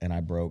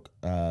broke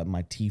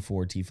my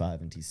T4,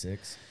 T5, and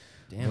T6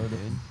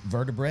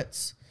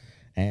 vertebrates.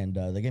 And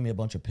they gave me a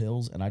bunch of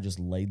pills, and I just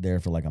laid there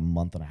for like a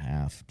month and a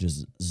half,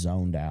 just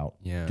zoned out,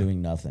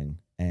 doing nothing.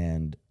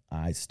 And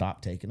I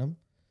stopped taking them,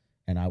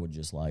 and I would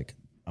just like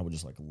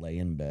lay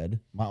in bed.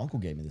 My uncle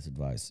gave me this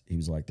advice. He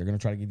was like, they're going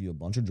to try to give you a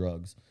bunch of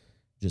drugs.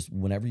 Just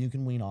whenever you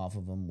can wean off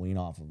of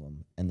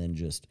them, and then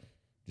just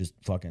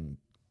fucking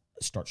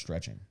start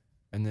stretching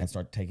and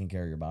start taking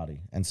care of your body.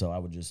 And so I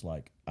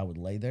would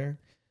lay there,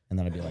 and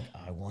then I'd be like,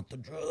 I want the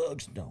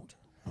drugs.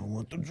 I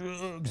want the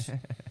drugs.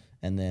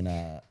 And then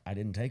I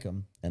didn't take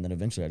them. And then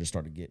eventually I just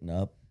started getting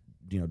up,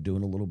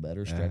 doing a little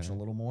better, stretching a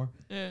little more.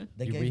 Yeah.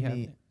 They gave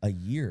me a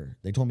year.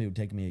 They told me it would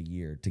take me a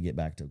year to get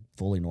back to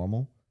fully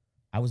normal.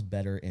 I was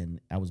better in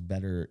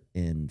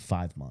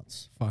 5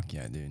 months. Fuck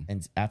yeah, dude.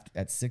 And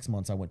at 6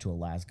 months, I went to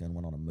Alaska and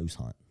went on a moose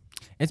hunt.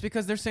 It's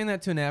because they're saying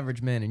that to an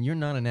average man, and you're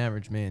not an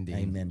average man, Dean.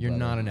 Amen, you're brother.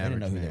 not an average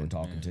man. They didn't know who they were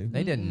talking to.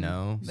 They didn't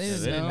know.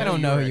 They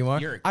don't know who you are.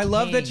 You're a I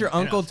love that your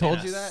uncle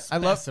told you that. I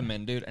love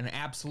specimen, dude, an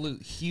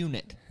absolute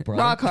unit.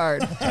 Rock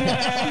hard.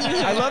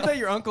 I love that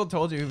your uncle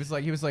told you. He was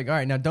like, all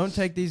right, now don't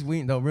take these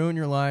wheat. They'll ruin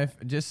your life,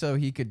 just so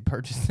he could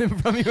purchase them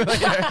from you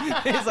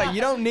later. He's like,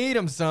 you don't need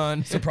them,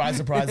 son. Surprise,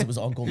 surprise, it was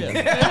Uncle Nick.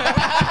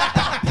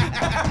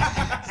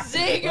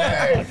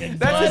 Zinger!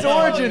 That's his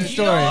origin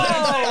story.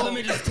 Let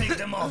me just take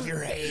them off your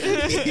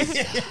head.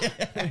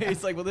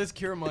 He's like, will this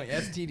cure my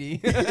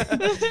STD?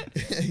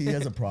 He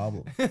has a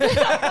problem.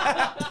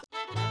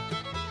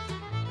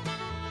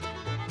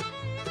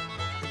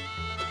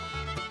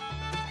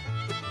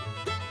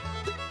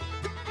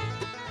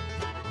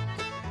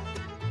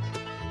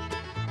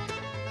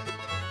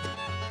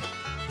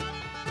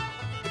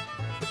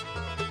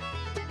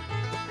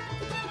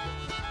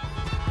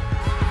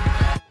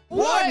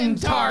 What in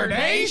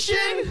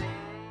tarnation?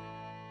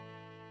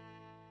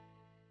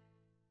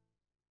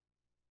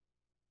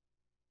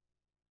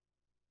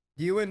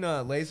 You and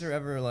Laser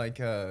ever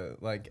like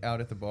out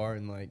at the bar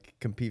and like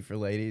compete for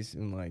ladies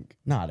and like?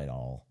 Not at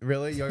all.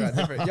 Really? Y'all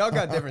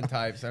got different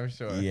types, I'm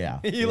sure. Yeah.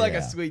 You like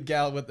a sweet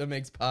gal that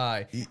makes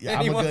pie, Yeah,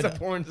 and he I'm a wants good- a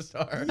porn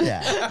star.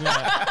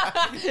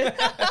 Yeah.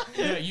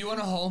 Yeah, you want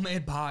a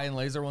homemade pie, and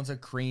Laser wants a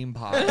cream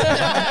pie.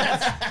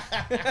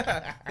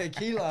 Hey,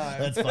 key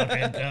lime. Let's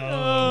fucking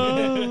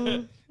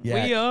go.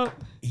 Yeah. We up.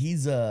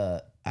 He's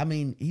a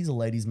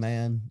ladies'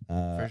 man.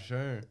 For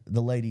sure.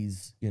 The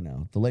ladies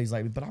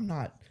like me, but I'm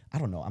not. I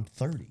don't know. I'm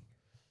 30,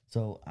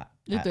 so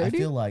You're I 30?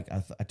 feel like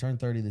I turned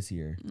 30 this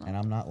year, and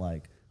I'm not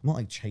like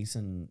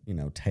chasing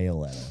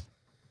tail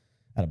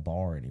at a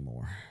bar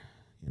anymore.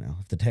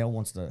 If the tail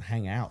wants to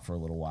hang out for a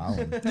little while.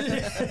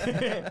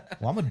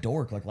 Well, I'm a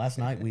dork. Like last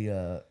night,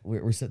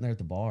 we're sitting there at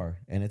the bar,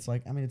 and it's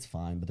like, it's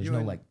fine, but there's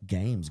no like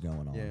games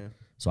going on. Yeah.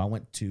 So I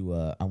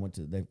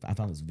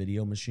found this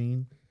video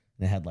machine,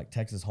 and it had like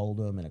Texas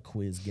Hold'em and a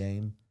quiz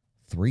game.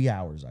 3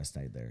 hours I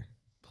stayed there.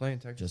 Playing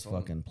Texas Just Hold'em.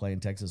 fucking playing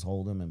Texas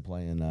Hold'em and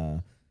playing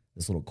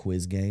this little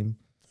quiz game,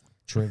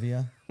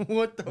 trivia.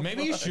 What the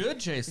Maybe you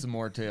should chase some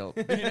more tail.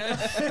 Brother,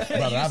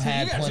 I've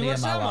had plenty in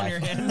my on your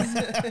life.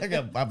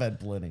 hands. I've had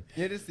plenty.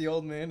 You're just the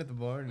old man at the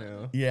bar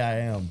now. Yeah, I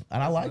am,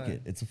 and I like nice.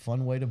 it. It's a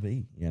fun way to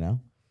be, Yeah.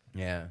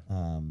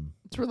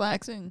 It's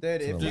relaxing.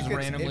 Dude, if Just you could-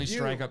 randomly if you-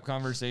 strike up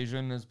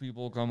conversation as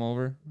people come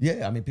over.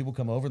 Yeah, people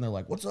come over and they're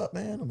like, "What's up,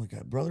 man?" I'm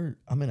like, "Brother,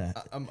 I'm in a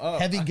I'm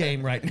up. heavy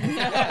game right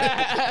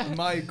now.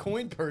 My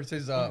coin purse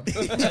is up.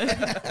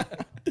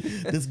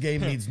 This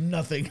game means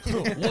nothing."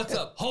 What's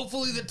up?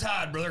 Hopefully the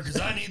tide, brother, because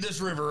I need this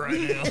river right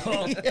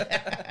now.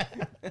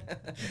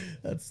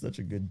 That's such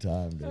a good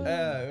time, dude.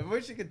 I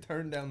wish you could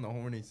turn down the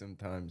horny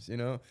sometimes, You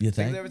Like think?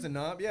 if there was a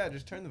knob, yeah,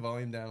 just turn the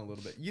volume down a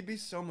little bit. You'd be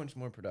so much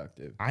more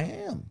productive. I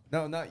am.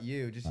 No, not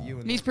you, just you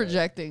and He's that guy.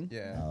 projecting.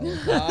 Yeah.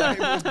 Oh.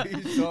 I would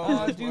be so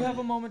much Do you more- have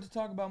a moment to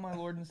talk about my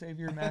Lord and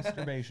Savior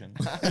masturbation?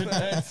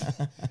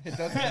 It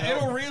doesn't It'll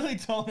help. really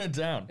tone it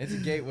down. It's a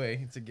gateway.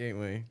 It's a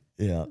gateway.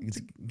 Yeah, it's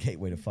a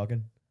gateway to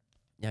fucking.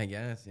 Yeah, I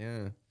guess,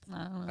 yeah.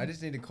 I don't know. I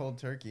just need to cold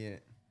turkey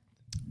it.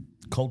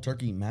 Cold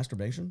turkey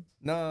masturbation?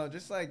 No,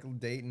 just like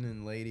dating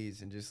and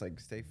ladies and just like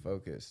stay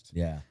focused.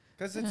 Yeah.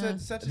 Because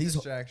it's such a These-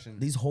 distraction.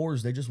 These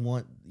whores, they just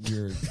want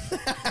your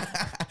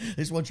they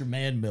just want your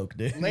man milk,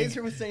 dude.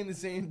 Laser was saying the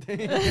same thing.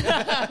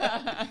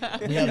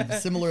 We have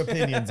similar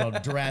opinions on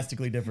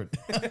drastically different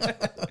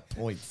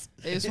points.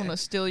 They just want to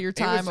steal your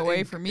time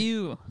away from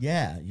you.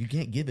 Yeah, you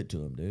can't give it to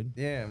them, dude.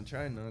 Yeah, I'm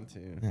trying not to.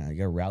 Yeah, you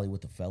gotta rally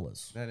with the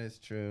fellas. That is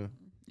true.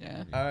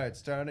 Yeah. All right,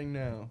 starting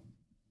now.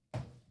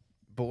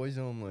 Boys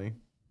only.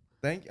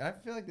 I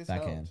feel like this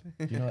Backhand.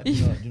 helped. Do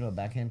you know a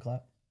backhand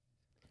clap?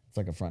 It's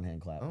like a front hand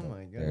clap. Oh but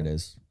my God. There it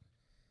is.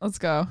 Let's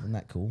go. Isn't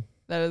that cool,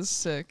 That is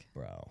sick,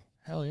 bro?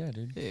 Hell yeah,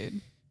 dude.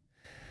 dude.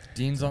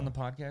 Dean's on the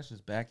podcast,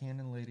 just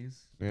backhanding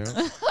ladies. Yeah.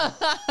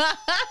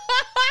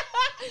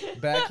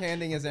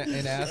 Backhanding is an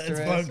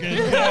asterisk.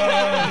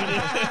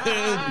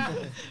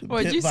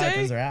 What'd you say?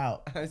 Vipers are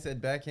out. I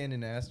said backhand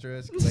and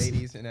asterisk,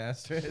 ladies and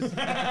asterisk.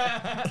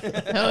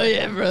 Hell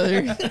yeah,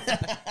 brother.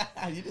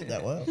 You did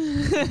that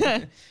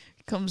well.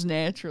 Comes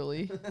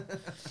naturally.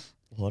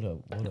 What a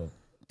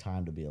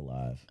time to be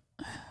alive.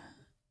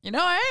 You know,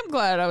 I am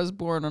glad I was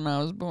born when I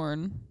was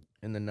born.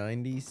 In the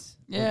 90s?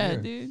 Yeah,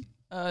 dude.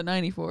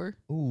 94.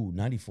 Ooh,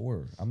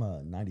 94. I'm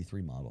a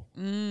 93 model.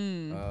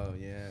 Oh,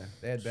 yeah.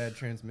 They had bad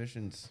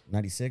transmissions.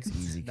 96,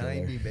 easy killer.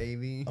 90,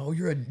 baby. Oh,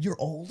 you're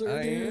older,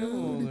 I dude.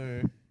 am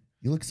older.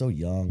 You look so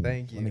young.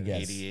 Thank you. Let me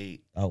guess.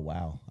 88. Oh,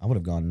 wow. I would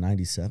have gone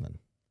 97.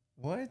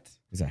 What?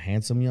 He's a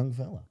handsome young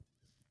fella.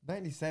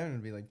 97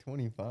 would be like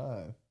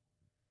 25.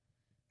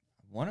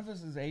 One of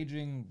us is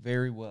aging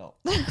very well.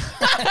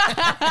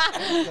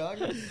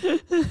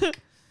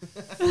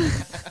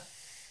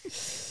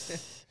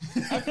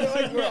 I feel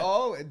like we're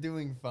all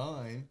doing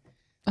fine.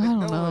 I Like,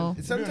 don't know.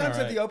 Sometimes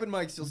at the open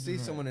mics, you'll see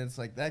someone and it's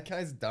like, that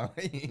guy's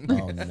dying.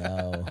 Oh,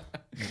 no.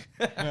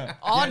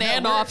 On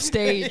and off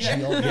stage.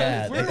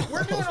 Yeah.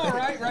 We're doing all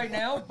right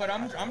now, but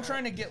I'm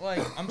trying to get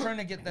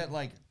that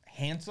like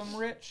handsome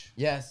rich.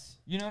 Yes.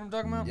 You know what I'm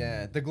talking about?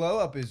 Yeah, the glow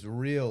up is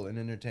real in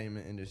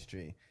entertainment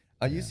industry.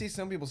 You see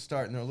some people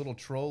start and they're a little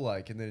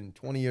troll-like, and then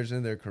 20 years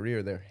into their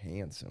career, they're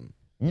handsome.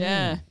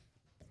 Yeah.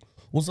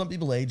 Well, some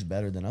people age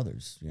better than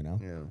others, you know?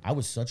 Yeah. I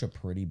was such a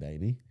pretty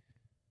baby.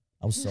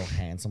 I was so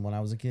handsome when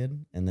I was a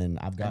kid, and then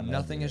I've gotten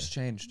Nothing uglier. has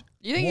changed.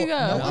 You think you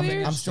got no,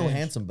 uglier? I'm still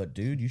handsome, but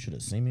dude, you should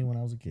have seen me when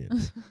I was a kid.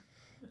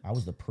 I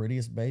was the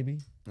prettiest baby.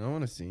 I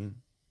want to see.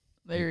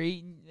 They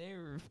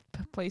were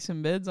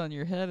placing beds on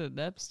your head at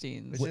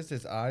Epstein's. It's just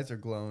his eyes are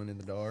glowing in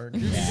the dark.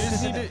 You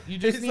just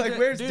It's need like, to-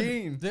 where's dude,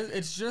 Dean?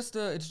 It's just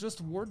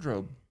a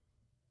wardrobe.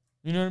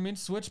 You know what I mean?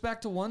 Switch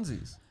back to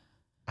onesies.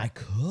 I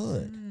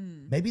could.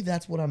 Maybe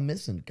that's what I'm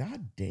missing.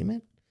 God damn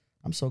it.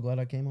 I'm so glad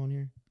I came on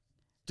here.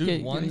 Dude,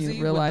 Giving you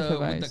onesie real life with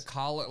the advice.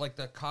 collar, like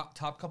the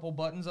top couple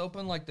buttons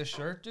open, like the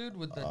shirt, dude,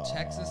 with the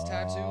Texas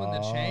tattoo and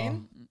the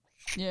chain.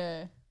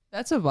 Yeah.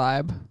 That's a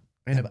vibe.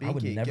 And a I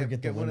would binky. never Get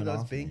get the one of women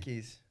those off me.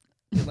 binkies.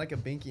 Get like a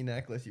binky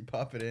necklace. You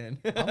pop it in.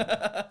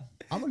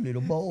 I'm a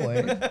little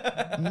boy.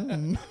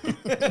 I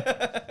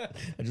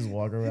just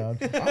walk around.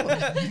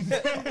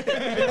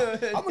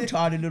 I'm a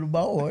tiny little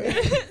boy.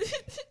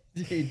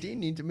 Hey, Dean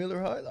needs a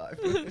Miller High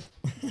Life.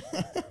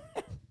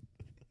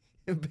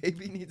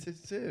 Baby needs a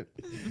sip.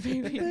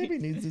 Baby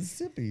needs his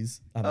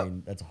sippies. I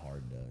mean, that's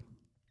hard to.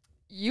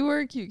 You were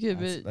a cute kid,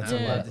 but That's yeah.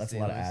 a lot. That's a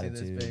lot of Let me see this,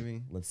 attitude.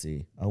 baby. Let's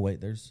see. Oh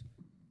wait, there's.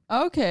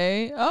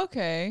 Okay.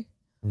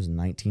 There's a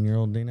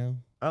 19-year-old Dino.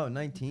 Oh,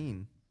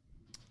 19.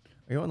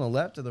 Are you on the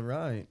left or the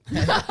right?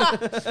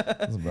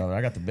 Listen, brother,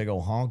 I got the big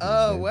old honk.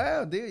 Oh,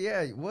 wow, dude.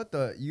 Yeah, what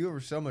the? You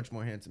are so much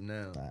more handsome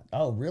now.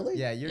 Oh, really?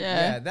 Yeah, you're.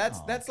 Yeah. Yeah,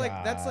 that's like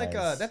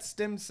guys. that's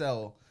stem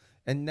cell,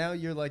 and now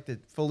you're like the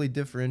fully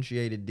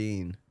differentiated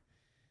Dean.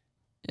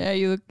 Yeah,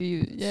 you look.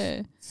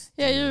 Yeah,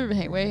 you're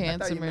way I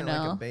thought you handsomer meant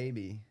now. like a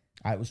baby.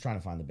 I was trying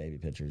to find the baby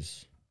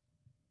pictures.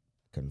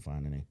 Couldn't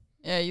find any.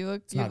 Yeah, you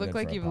look. You not look good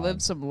like for a you've pod.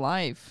 lived some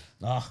life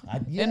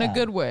Yeah. in a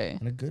good way.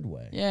 In a good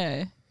way. Yeah,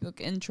 you look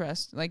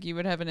interesting. Like you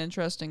would have an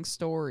interesting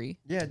story.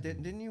 Yeah,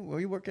 didn't you? Well,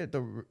 you work at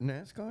the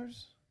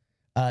NASCARs?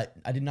 I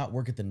did not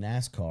work at the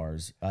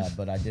NASCARs,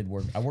 but I did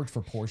work. I worked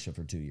for Porsche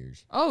for 2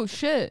 years. Oh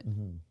shit!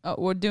 Mm-hmm. Oh,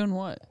 we're doing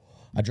what?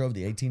 I drove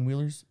the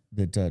 18-wheelers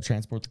that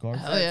transport the cars.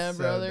 Hell yeah, That's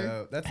so brother!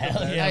 dope. That's Hell the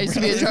best. yeah, I used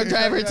to be a truck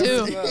driver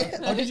too.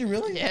 Oh, did you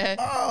really? Yeah.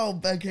 Oh,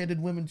 backhanded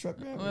women truck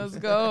drivers. Let's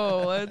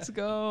go. Let's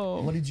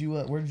go. What did you?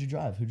 Where did you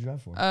drive? Who did you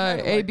drive for?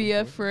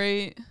 ABF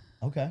freight.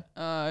 Okay.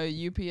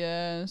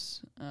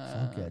 UPS.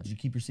 Okay. Did you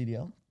keep your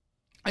CDL?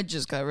 I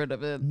just got rid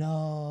of it.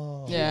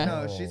 No. Yeah.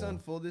 No, she's on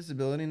full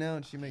disability now,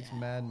 and she makes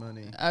mad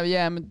money.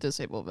 Yeah, I'm a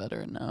disabled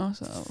veteran now,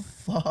 so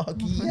Fuck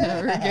we're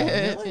yeah.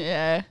 good. Really?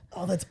 Yeah.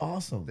 Oh, that's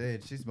awesome.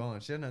 Dude, she's balling.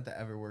 She doesn't have to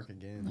ever work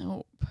again.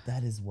 Nope.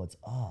 That is what's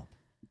up.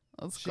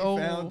 Let's She go.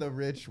 found the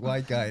rich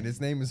white guy, and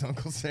his name is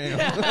Uncle Sam.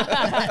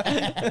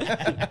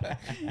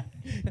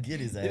 Get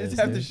his ass. You just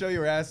have to dude. show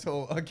your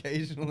asshole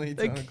occasionally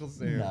to Like, Uncle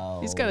Sam. No.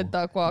 He's got a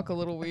duck walk a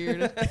little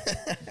weird.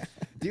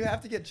 Do you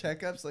have to get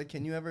checkups? Like,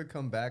 can you ever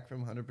come back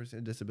from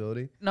 100%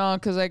 disability? No,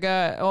 because I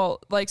got, well,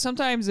 like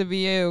sometimes the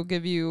VA will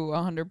give you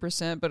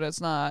 100%, but it's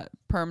not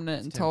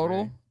permanent in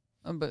total.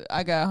 But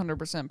I got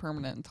 100%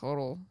 permanent in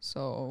total,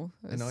 so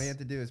And all you have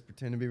to do is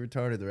pretend to be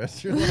retarded the rest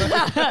of your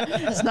life.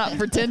 it's not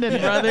pretending,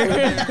 brother.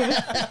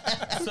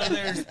 So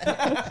there's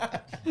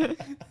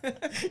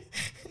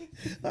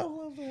I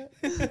love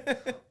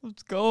that.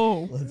 Let's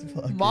go. Let's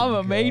fucking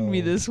Mama made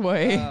me go. this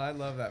way. I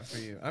love that for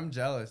you. I'm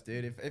jealous,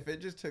 dude. If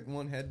it just took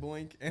one head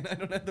boink and I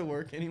don't have to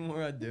work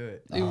anymore, I'd do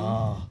it.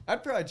 Oh,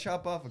 I'd probably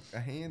chop off a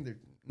hand or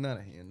not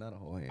a hand, not a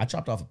whole hand. I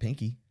chopped off a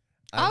pinky.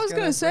 I was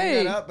gonna bring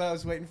say- that up, but I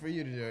was waiting for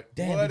you to do it.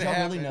 Damn, What did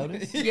y'all really happened?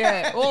 notice?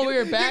 Yeah, well, we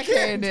were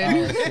backhanded.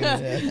 Every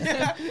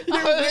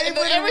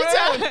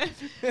time,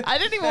 I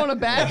didn't even want to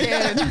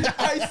backhand.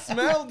 I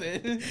smelled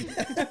it.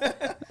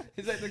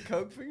 Is that the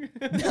Coke finger?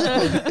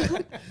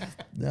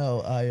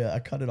 No, I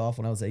cut it off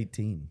when I was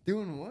 18.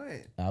 Doing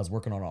what? I was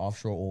working on an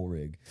offshore oil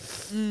rig,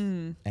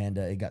 and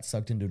it got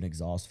sucked into an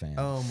exhaust fan,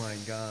 Oh my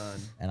god.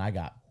 and I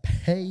got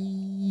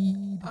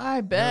paid.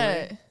 I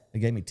bet. They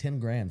gave me 10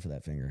 grand for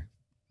that finger.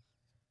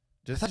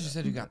 I thought you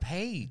said you got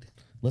paid.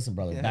 Listen,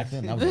 brother, back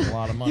then that was a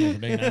lot of money for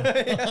me.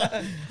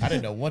 I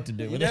didn't know what to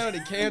do You with know how it.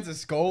 many cans of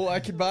Skull I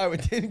could buy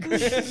with 10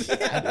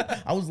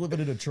 grand? I was living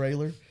in a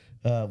trailer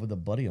with a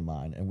buddy of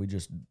mine, and we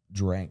just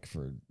drank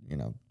for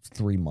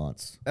 3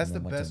 months. That's and the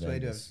then went to best way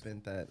to have Vegas.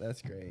 spent that.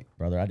 That's great.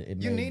 Brother.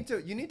 You need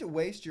to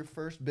waste your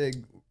first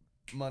big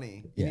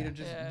money. You need to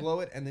just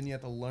blow it, and then you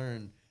have to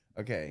learn.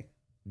 Okay.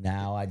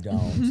 Now I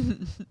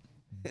don't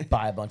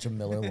buy a bunch of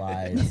Miller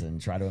Lights and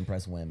try to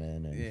impress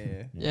women.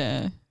 And,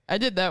 Yeah. I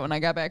did that when I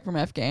got back from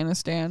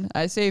Afghanistan.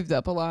 I saved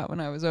up a lot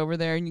when I was over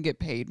there, and you get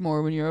paid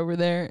more when you're over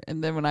there.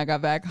 And then when I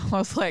got back, I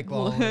was like,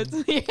 what?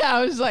 Yeah,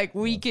 I was like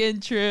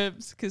weekend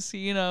trips,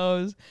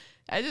 casinos.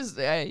 I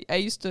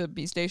used to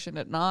be stationed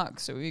at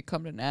Knox, so we'd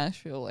come to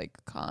Nashville we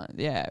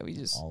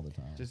just all the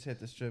time. Just hit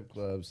the strip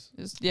clubs.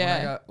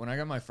 When I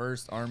got my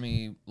first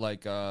Army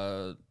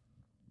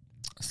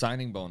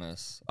signing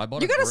bonus, I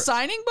bought. You got a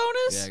signing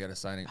bonus? Yeah, I got a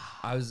signing.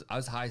 I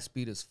was high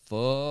speed as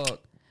fuck.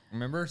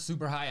 Remember,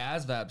 super high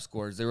ASVAB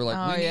scores. They were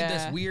like, we need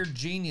this weird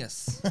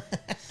genius.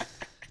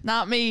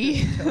 Not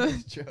me.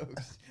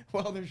 Jokes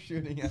while they're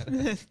shooting at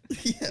us.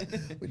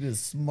 We need a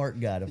smart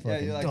guy to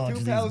fucking you're like, dodge 2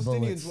 these Palestinians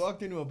bullets.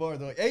 walked into a bar.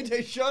 They're like,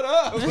 AJ, shut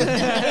up.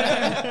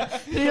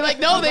 And you're like,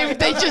 no, they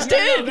just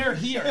did. They're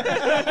here.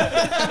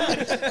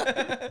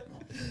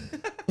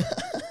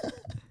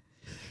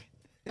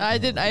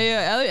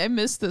 I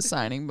missed the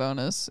signing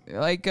bonus,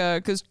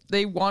 because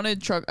they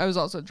wanted truck. I was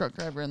also a truck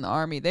driver in the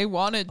Army. They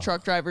wanted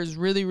truck drivers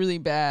really, really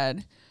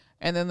bad,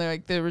 and then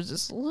there was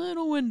this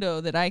little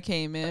window that I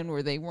came in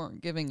where they weren't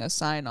giving us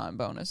sign-on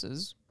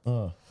bonuses.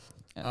 When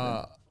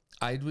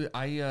I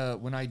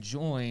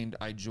joined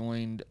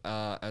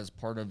as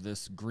part of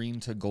this Green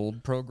to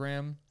Gold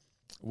program,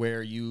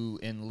 where you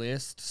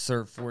enlist,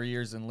 serve 4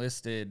 years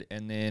enlisted,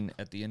 and then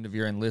at the end of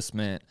your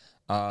enlistment,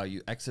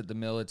 you exit the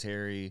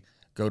military.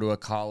 Go to a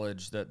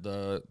college that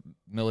the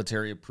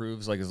military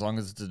approves, as long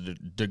as it's a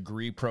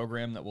degree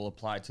program that will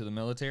apply to the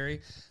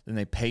military, then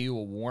they pay you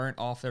a warrant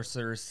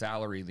officer's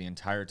salary the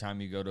entire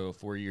time you go to a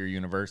 4-year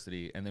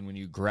university. And then when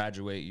you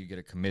graduate, you get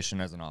a commission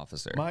as an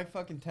officer. My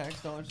fucking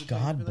tax dollars.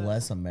 God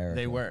bless America.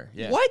 They were,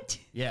 yeah. What?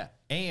 Yeah.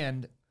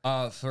 And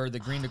for the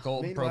Green to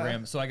Gold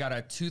program, so I got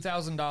a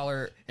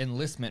 $2,000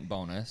 enlistment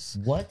bonus.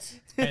 What?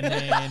 And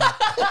then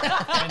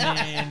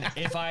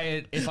if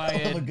I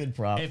had a good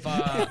prop. if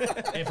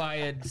I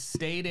had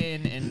stayed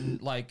in and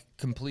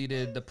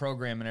completed the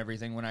program and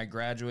everything, when I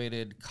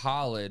graduated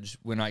college,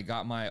 when I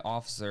got my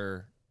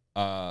officer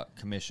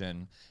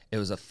commission, it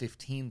was a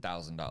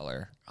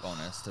 $15,000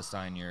 bonus to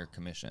sign your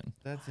commission.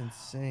 That's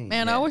insane.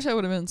 Man, I wish I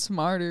would have been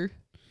smarter.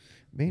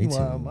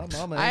 Meanwhile, my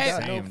mama ain't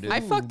got no food.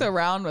 I fucked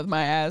around with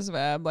my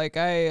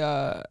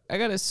ASVAB. I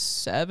got a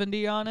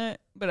 70 on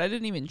it, but I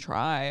didn't even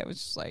try. It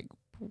was just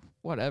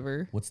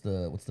whatever. What's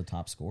the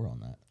top score on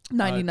that?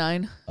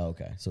 99.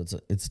 Okay, so it's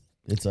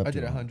up. I to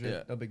did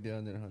 100. 100. No big deal.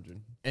 I did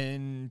 100.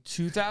 In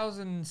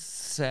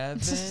 2007,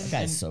 That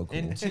guy's so cool.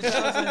 in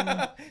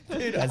 2000,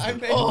 Dude, I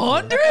made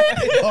 100?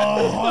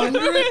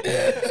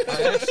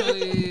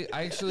 I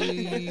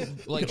actually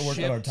Gotta work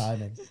on our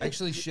timing. I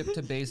actually shipped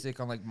to basic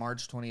on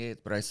March 28th,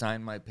 but I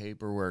signed my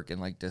paperwork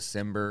in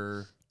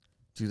December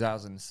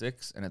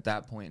 2006, and at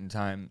that point in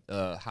time,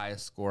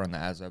 highest score on the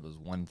ASVAB was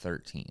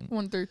 113.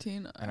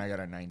 113. And I got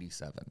a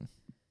 97.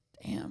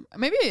 Damn.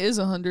 Maybe it is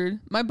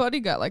 100. My buddy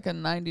got a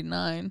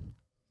 99,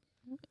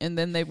 and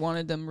then they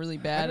wanted them really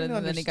bad, and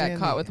then he got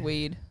caught with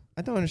weed.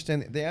 I don't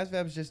understand. The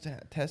ASVAB is just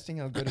testing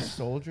how good a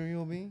soldier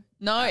you'll be.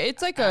 No,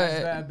 it's a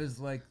ASVAB is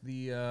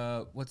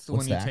the what's the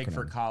What's one you the take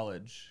for acronym?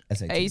 college?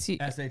 SAT. AC.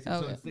 SAT. Okay.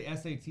 So it's the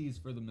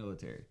SATs for the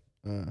military.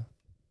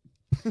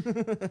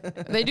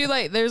 They do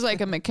there's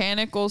a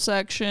mechanical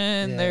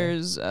section, Yeah.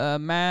 there's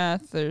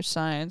math, there's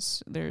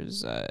science,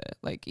 there's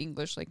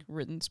English,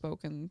 written,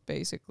 spoken,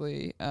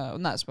 basically.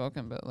 Not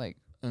spoken, but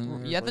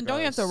don't you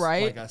have to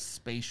write? A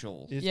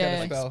spatial. You just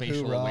Yeah. gotta spell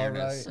spatial hoorah,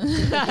 awareness. Right?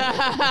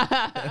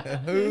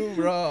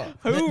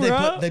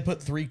 Hoorah. They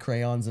put 3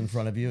 crayons in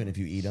front of you, and if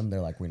you eat them, they're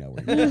like, we know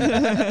where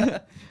you're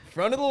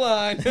Front of the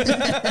line. This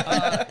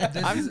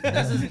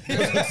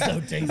is so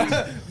tasty.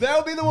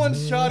 That'll be the one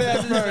shot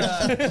at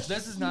first.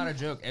 this is not a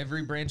joke.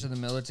 Every branch of the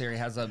military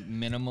has a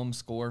minimum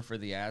score for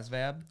the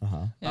ASVAB.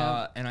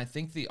 Yeah. And I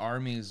think the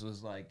Army's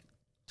was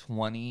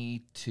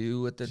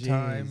 22 at the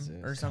time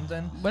or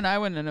something. When I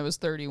went in, it was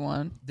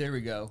 31. There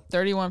we go.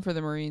 31 for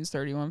the Marines,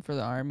 31 for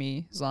the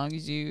Army. As long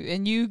as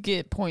you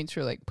get points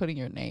for putting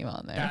your name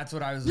on there. That's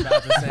what I was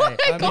about to say.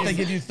 They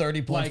give you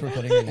 30 points for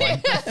putting it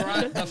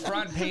in. The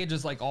front page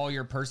is all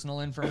your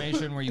personal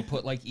information where you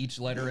put each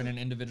letter in an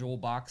individual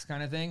box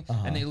kind of thing.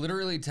 And they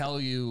literally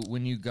tell you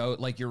when you go,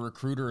 your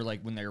recruiter,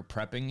 when they're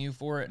prepping you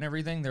for it and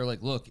everything, they're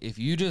like, look, if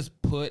you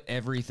just put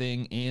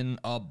everything in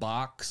a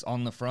box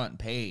on the front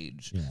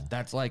page,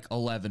 that's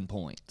 11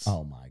 points.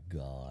 Oh my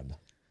God.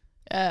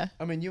 Yeah.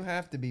 I mean, you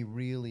have to be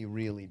really,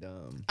 really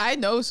dumb. I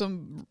know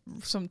some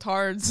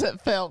tards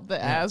that felt the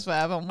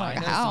ASVAB. I'm I like,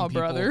 know how, some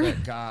people brother?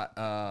 that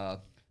got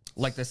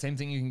like the same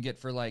thing you can get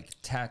for like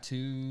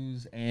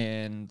tattoos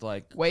and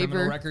like Waiver.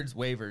 criminal records,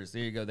 waivers.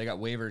 There you go. They got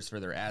waivers for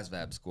their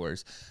ASVAB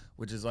scores,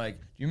 which is like,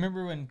 do you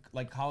remember when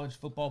like college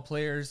football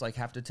players like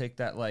have to take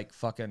that like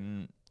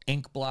fucking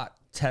ink blot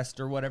test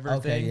or whatever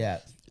thing? Yeah.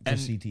 For And-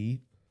 CTE.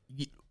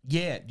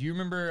 Yeah. Do you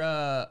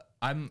remember?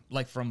 I'm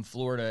like from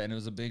Florida, and it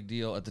was a big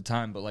deal at the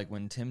time. But like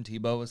when Tim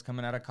Tebow was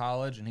coming out of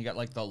college, and he got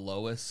like the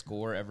lowest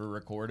score ever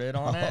recorded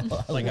on it,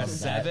 like a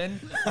 7.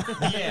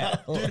 Yeah,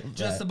 dude,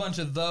 just a bunch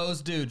of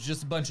those dudes,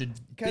 just a bunch of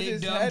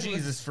big dumb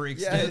Jesus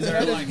freaks. yeah, Dude. his They're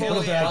head is like, full hell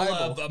of yeah, I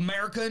Bible. love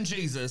America and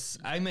Jesus.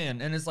 Amen.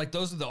 And it's like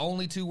those are the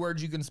only 2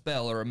 words you can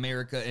spell are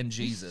America and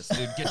Jesus.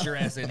 Dude, get your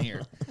ass in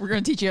here. We're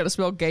gonna teach you how to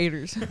spell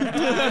gators.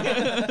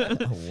 I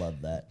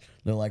love that.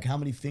 They're like, how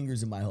many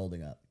fingers am I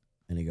holding up?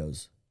 And he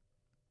goes,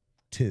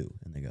 2.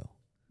 And they go,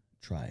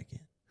 try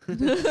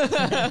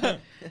again.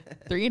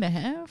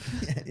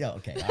 3.5. Yeah,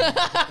 okay.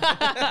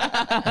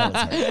 That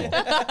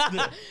was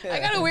hurtful. I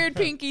got a weird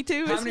pinky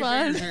too. How It's many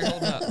fine. fingers are you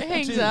holding up? It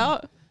hangs 2.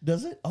 out.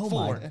 Does it? Oh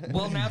 4. my.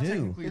 Well, you now do.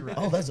 technically you're right.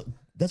 Oh, that's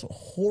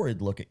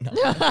horrid looking. No,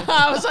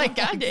 I was like,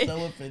 God I'm damn.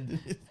 so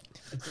offended.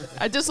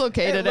 I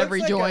dislocated looks every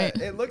like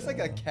joint. it looks like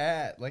a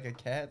cat, like a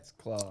cat's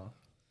claw.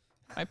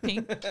 My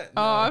pink.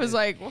 Oh, I was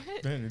like, what?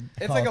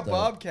 It's Call like it a the-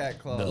 bobcat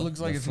claw. It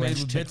looks like The it's French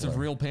made with bits of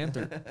tickler. real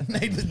panther.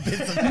 Made with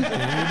bits of food.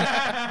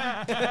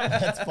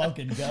 Let's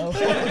fucking go.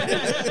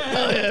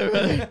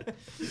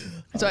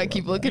 So I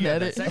keep looking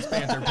at it. Sex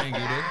Panther pinky,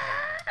 dude.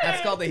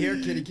 That's called the here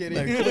kitty kitty.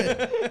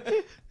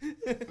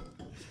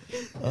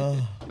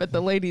 But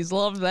the ladies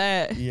love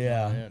that.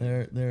 Yeah,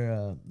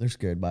 they're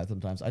scared by it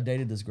sometimes. I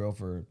dated this girl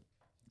for,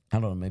 I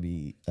don't know,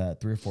 maybe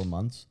 3 or 4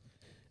 months,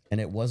 and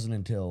it wasn't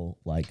until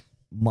like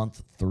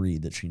month 3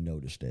 that she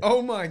noticed it.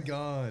 Oh my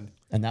god.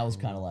 And that was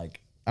kind of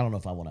like, I don't know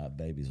if I want to have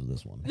babies with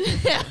this one.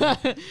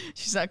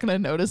 She's not gonna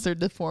notice their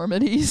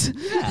deformities.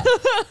 Yeah.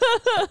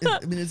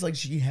 I mean, it's like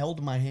she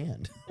held my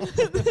hand.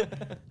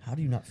 How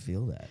do you not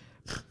feel that?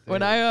 When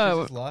She's I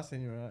just lost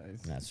in your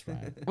eyes. That's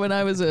right. when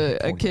I was a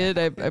Poor kid,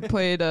 I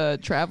played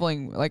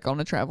traveling, like on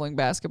a traveling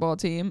basketball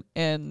team,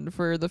 and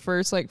for the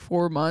first like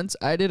 4 months,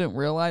 I didn't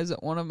realize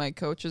that one of my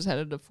coaches had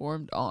a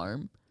deformed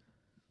arm.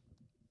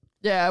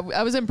 Yeah,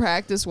 I was in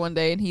practice one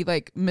day, and he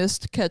like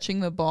missed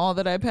catching the ball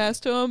that I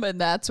passed to him, and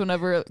that's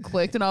whenever it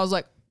clicked, and I was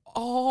like,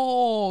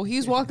 "Oh,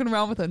 he's walking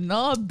around with a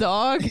nub,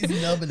 dog."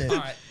 He's nubbing it. All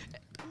right.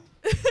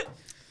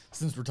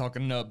 Since we're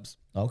talking nubs,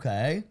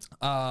 Okay.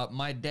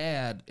 my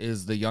dad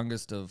is the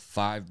youngest of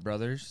 5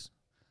 brothers.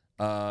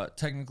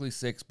 Technically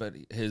 6, but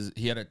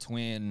he had a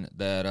twin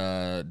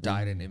that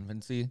died in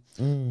infancy.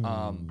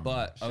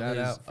 But of Shout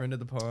his- out, friend of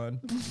the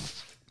pod.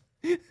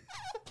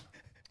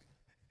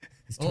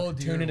 He's Oh,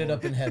 dear tuning it Lord.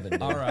 up in heaven.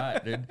 Dude. All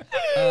right, dude.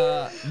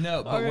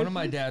 No, but one of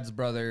my dad's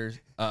brothers,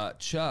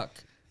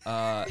 Chuck,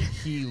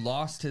 he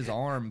lost his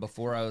arm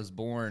before I was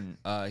born.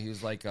 He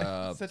was like,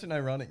 Such an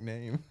ironic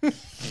name.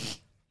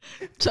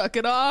 Chuck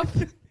it off.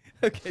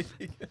 Okay.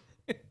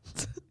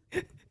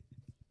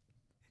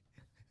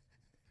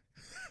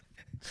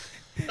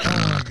 oh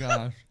my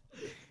gosh.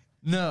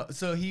 No,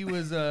 so he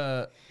was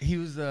a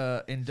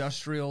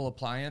industrial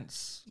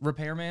appliance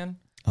repairman.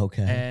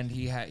 Okay. And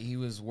he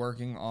was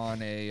working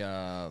on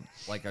a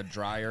like a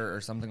dryer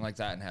or something like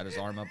that, and had his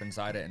arm up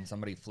inside it, and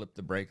somebody flipped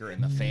the breaker,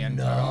 and the fan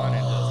cut on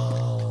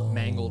and just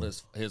mangled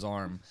his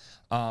arm.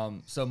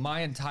 So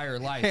my entire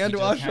life, Hand he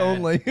just wash had,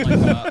 only.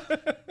 like,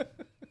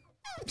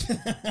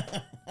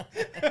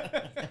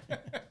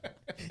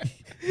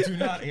 do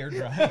not air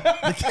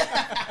dry.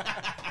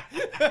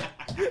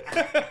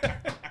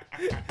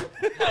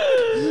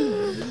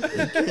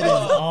 It is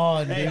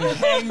on, dude.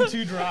 Hang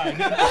too dry.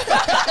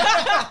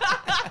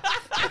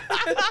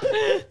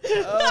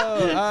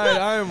 Oh,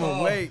 I am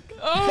awake.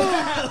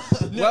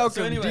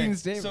 Welcome,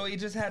 Dean's Damon. So he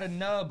just had a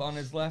nub on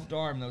his left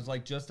arm that was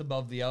like just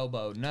above the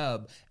elbow,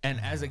 nub. And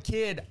as a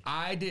kid,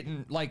 I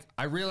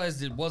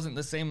realized it wasn't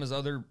the same as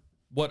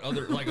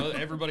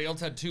everybody else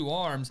had 2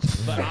 arms,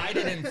 but I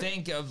didn't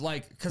think of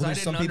like, because Well, I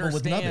there's didn't some people with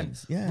understand.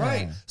 nubbins. Yeah.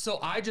 Right. So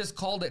I just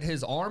called it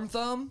his arm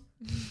thumb.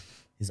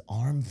 His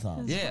arm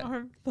thumb.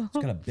 Yeah. He's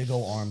got a big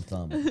old arm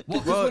thumb. Well,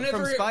 because Well,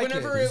 whenever from Spy you do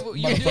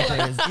Motherfucker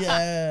like, is-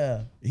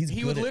 yeah. He's he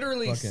good would at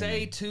literally fucking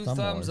say 2 thumb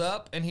thumbs wars.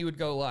 up, and he would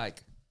go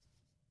like,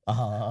 you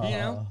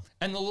know,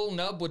 and the little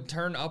nub would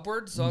turn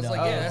upwards. So I was like,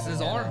 yeah, that's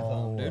his arm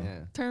thumb, dude. Yeah.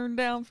 Turn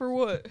down for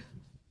what?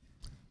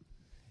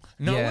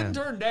 No, it Yeah. wouldn't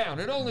turn down.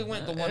 It only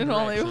went the one It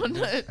only direction.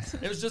 went.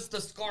 It was just the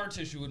scar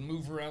tissue would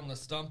move around the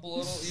stump a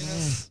little, you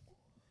know?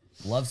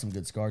 Love some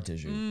good scar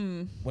tissue.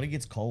 When it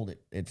gets cold,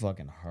 it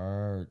fucking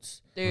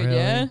hurts. Dude, Really?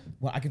 yeah.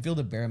 Well, I can feel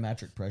the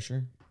barometric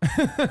pressure.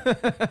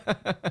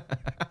 The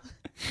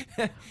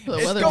It's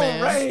weatherman.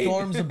 gonna rain.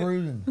 Storms are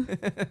brewing.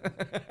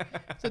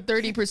 It's a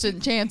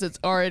 30% chance it's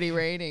already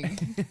raining.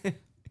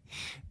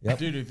 Yep.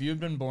 Dude, if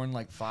you'd been born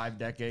like 5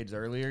 decades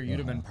earlier, you'd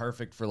have been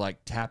perfect for like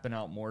tapping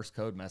out Morse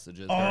code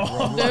messages.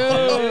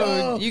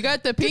 Dude, you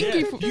got the pinky.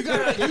 You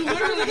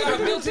literally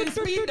got a built-in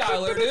speed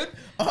dialer, dude.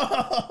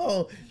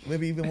 Oh,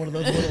 maybe even one of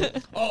those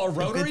little. Oh, a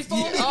rotary phone?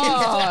 You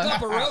Oh. fucked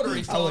up a rotary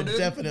I phone, would dude.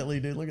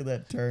 definitely, dude. Look at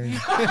that turn.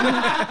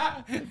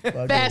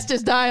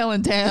 Fastest dial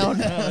in town.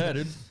 Yeah,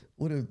 dude.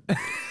 What a.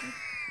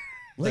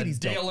 Ladies, Ladies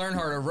Dale don't.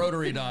 Earnhardt of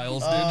rotary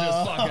dials, dude.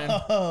 Just fucking.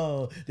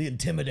 Oh, the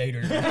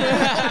intimidator.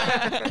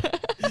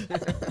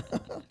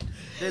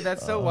 Dude,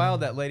 that's so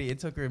wild. That lady. It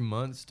took her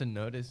months to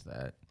notice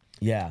that.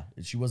 Yeah,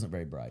 she wasn't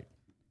very bright.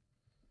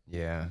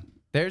 Yeah.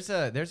 There's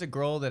a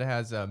girl that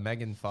has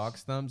Megan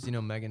Fox thumbs. You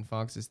know Megan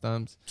Fox's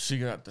thumbs. She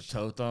got the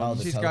toe Oh, thumb.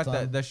 the She's toe got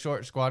thumb? the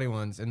short, squatty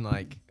ones, and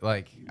like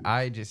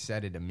I just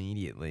said it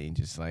immediately,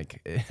 just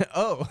like,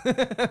 oh,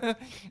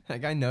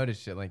 like I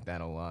noticed shit like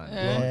that a lot.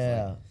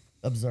 Yeah,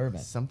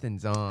 observant.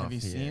 Something's off. Have you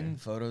here. seen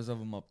photos of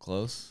them up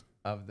close?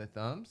 of the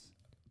thumbs?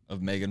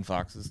 Of Megan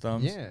Fox's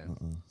thumbs? Yeah.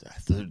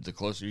 The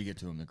closer you get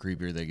to them, the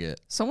creepier they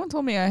get. Someone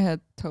told me I had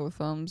toe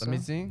thumbs. Let me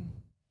so- see.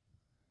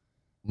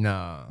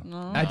 No.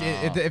 No.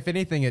 If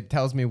anything, it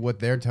tells me what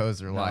their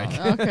toes are like.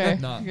 Okay,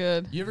 Nah.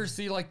 good. You ever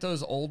see like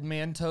those old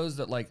man toes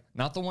that like,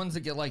 not the ones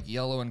that get like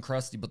yellow and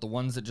crusty, but the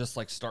ones that just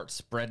like start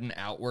spreading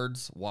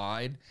outwards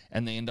wide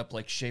and they end up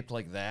like shaped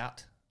like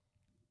that?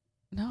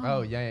 No.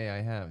 Oh yeah,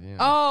 I have. Yeah.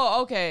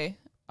 Oh, okay.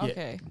 Yeah.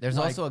 Okay. There's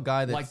like- also a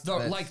guy that's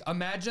Like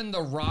imagine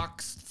the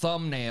Rock's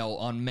thumbnail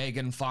on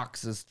Megan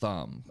Fox's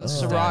thumb. It's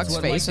the Oh. Rock's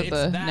What, face like, with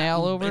it's the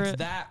nail over it's it.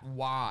 that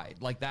wide,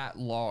 like that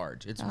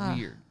large. It's Ah.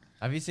 weird.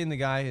 Have you seen the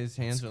guy? His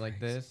hands are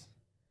like this.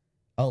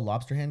 Oh,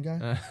 lobster hand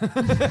guy.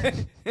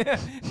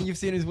 You've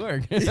seen his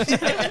work.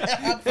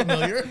 I'm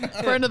familiar.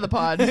 Friend of the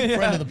pod.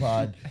 Friend of the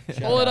pod.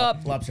 Shout Pull it out,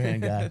 up. Lobster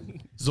hand guy.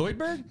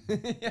 Zoidberg?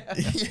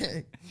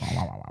 I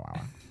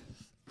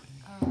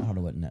don't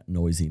know what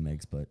noise he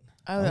makes, but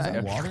Oh, is that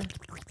yeah. water?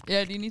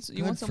 Yeah, do you need?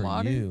 You want Good some for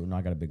water? You. No,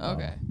 I got a big bottle.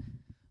 Okay.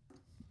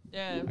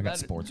 Yeah. I got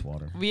sports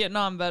water.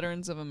 Vietnam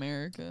Veterans of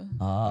America.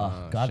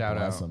 God shout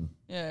bless out. them.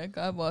 Yeah,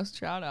 God bless.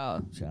 Shout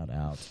out. Shout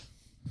out.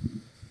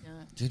 Yeah.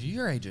 Dude,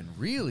 you're aging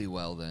really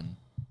well then.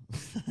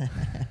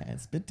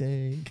 Spit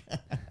take.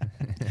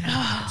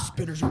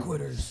 Spitters or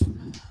quitters.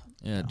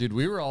 Yeah, dude,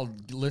 we were all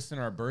listing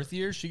our birth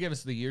years. She gave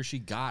us the year she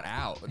got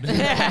out.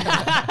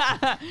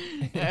 Yeah,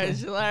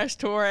 it's the last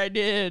tour I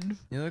did.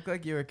 You look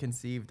like you were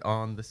conceived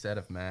on the set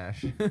of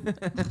MASH.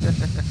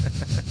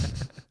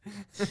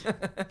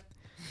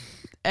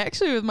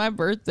 Actually, with my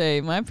birthday,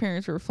 my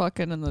parents were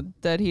fucking in the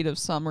dead heat of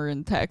summer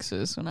in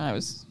Texas when I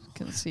was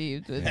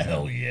conceived.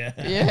 Hell yeah.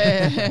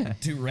 Yeah.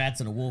 2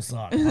 rats in a wool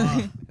sock.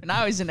 Huh? And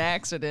I was in an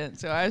accident,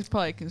 so I was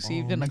probably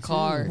conceived Oh, in a me too.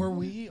 car. Were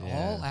we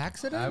all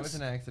accidents? I was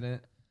an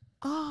accident.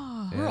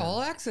 Oh. We're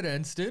all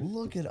accidents, dude.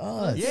 Look at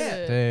us.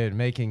 Yeah. Dude,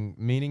 making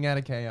meaning out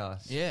of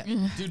chaos. Yeah.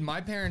 Dude, my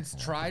parents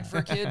tried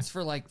for kids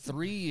for like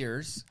 3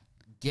 years,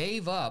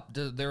 gave up.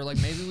 They were like,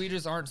 maybe we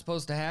just aren't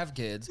supposed to have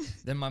kids.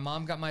 Then my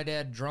mom got my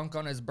dad drunk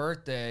on his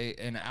birthday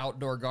in an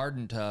outdoor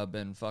garden tub,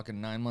 and fucking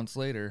 9 months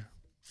later.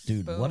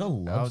 Dude, what a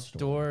love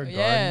story. Outdoor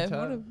Yeah, garden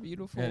what a tub.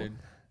 beautiful. Yeah, dude.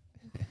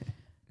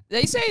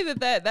 They say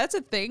that's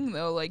a thing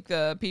though. Like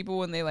the people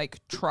when they like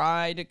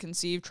try to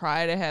conceive,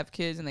 try to have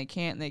kids, and they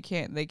can't,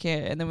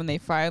 and then when they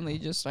finally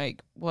just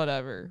like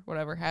whatever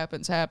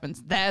happens.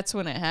 That's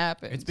when it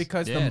happens. It's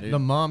because Yeah, the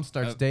dude. mom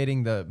starts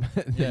dating the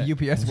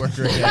UPS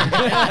worker again.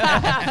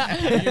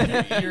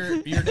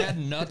 your dad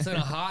nuts in a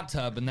hot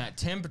tub and that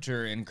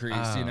temperature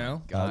increase, you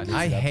know? God, Oh,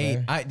 I is it up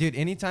hate, there? dude,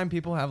 anytime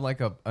people have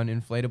like an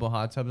inflatable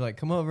hot tub, like,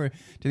 come over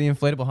to the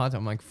inflatable hot tub.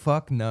 I'm like,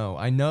 fuck no.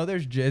 I know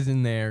there's jizz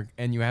in there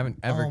and you haven't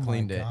ever Oh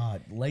cleaned my it. God.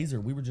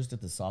 Laser, we were just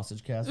at the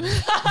sausage castle.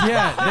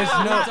 Yeah,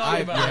 there's no,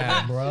 talking about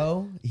yeah.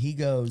 Bro, he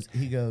goes,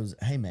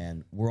 hey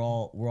man, we're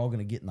all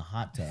gonna get in the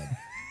hot tub.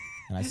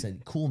 And I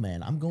said, cool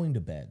man, I'm going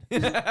to bed.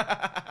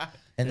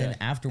 And then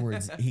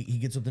afterwards, he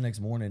gets up the next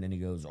morning and he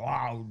goes,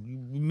 oh, you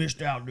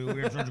missed out, dude.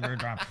 We had such a great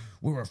time.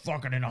 We were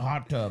fucking in a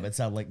hot tub. It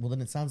sounded like, well, then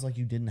it sounds like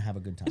you didn't have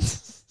a good time.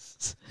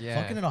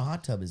 Yeah. Fucking in a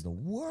hot tub is the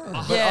worst.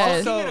 But Yeah.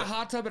 also Also- in a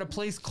hot tub at a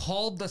place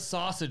called the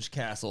Sausage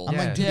Castle. I'm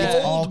Yeah. like, dude, Yeah.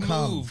 it's all Bold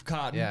cum. move,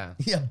 Cotton. Yeah.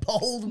 Yeah,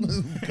 bold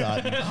move,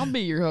 Cotton. I'll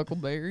be your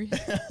Huckleberry.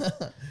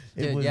 It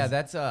Dude, was yeah,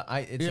 that's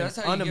it's Dude, that's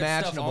an how you get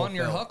stuff unimaginable on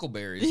your film.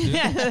 huckleberries,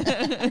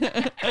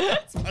 dude.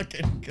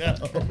 fucking go,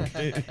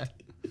 dude.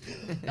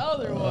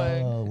 Other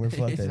one. Oh, we're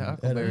fucking at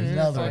Huckleberry.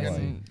 another Fucking-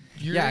 one.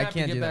 You're Yeah, gonna I have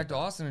can't to do get back that. to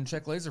Austin and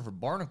check laser for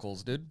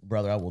barnacles, dude.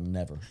 Brother, I will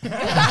never.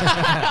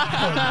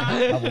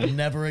 I will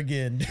never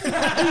again.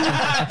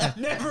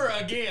 Never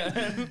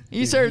again.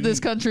 You served this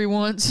country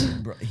once.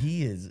 Bro,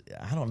 he is.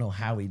 I don't know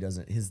how he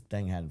doesn't. His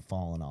thing hadn't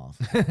fallen off.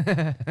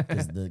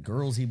 Because the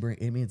girls he bring,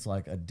 I mean, it's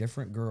like a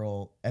different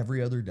girl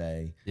every other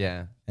day,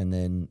 Yeah. and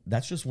then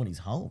that's just when he's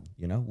home.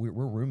 You know, we're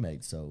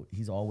roommates, so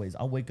he's always.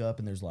 I'll wake up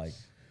and there's like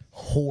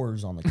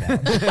whores on the couch.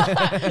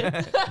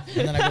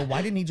 And then I go,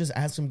 why didn't he just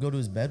ask him to go to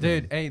his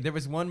bedroom? Dude, hey, there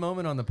was one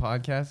moment on the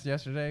podcast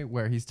yesterday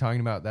where he's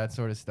talking about that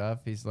sort of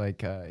stuff. He's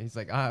like,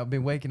 I've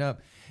been waking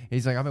up.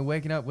 He's like, I've been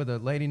waking up with a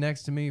lady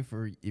next to me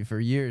for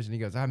years, and he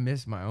goes, I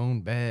miss my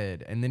own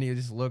bed. And then he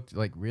just looked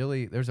like,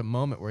 really. There's a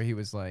moment where he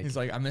was like,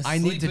 I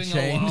need to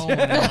change.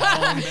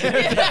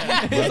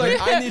 He's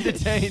like, I need to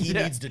change. He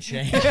needs to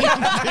change.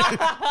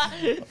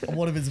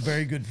 One of his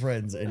very good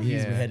friends, and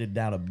he's headed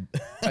down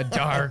a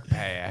dark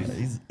path.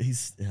 He's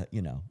he's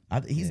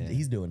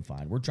doing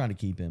fine. We're trying to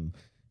keep him,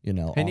 he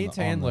needs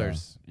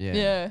handlers.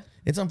 Yeah.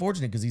 It's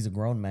unfortunate because he's a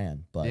grown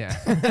man, but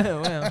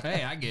well,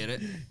 hey, I get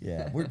it.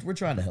 Yeah, we're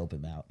trying to help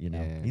him out.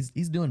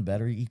 He's doing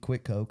better. He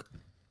quit coke.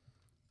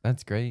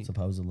 That's great,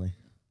 supposedly.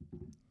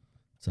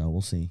 So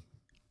we'll see.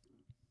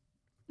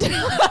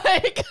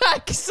 It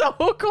got so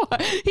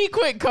quiet. He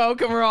quit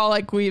coke, and we're all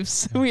like, we have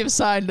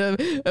signed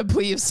a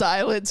plea of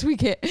silence. We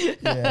can't.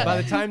 Yeah.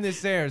 By the time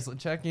this airs,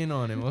 check in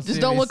on him. We'll just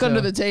don't look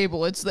under the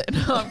table. It's the.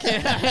 No, I'm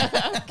kidding.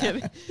 I'm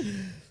kidding.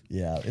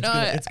 Yeah,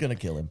 it's gonna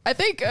kill him. I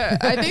think.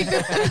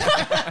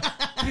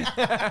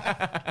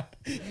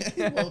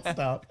 He won't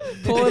stop.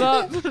 Pull it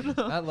up.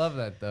 I love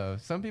that though.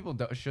 Some people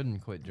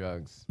shouldn't quit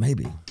drugs.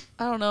 Maybe.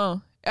 I don't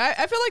know.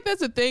 I feel like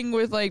that's a thing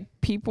with like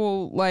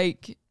people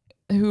like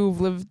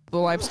who've lived the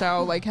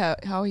lifestyle like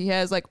how he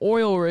has, like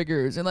oil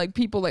riggers and like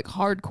people like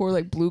hardcore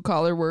like blue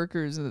collar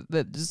workers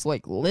that just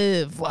like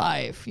live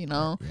life.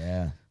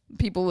 Yeah.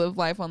 People live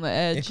life on the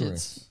edge.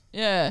 Icarus.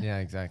 Yeah,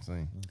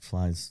 exactly. It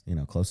flies,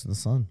 close to the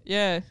sun.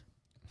 Yeah.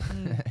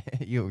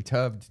 You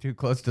tubbed too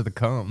close to the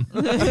cum.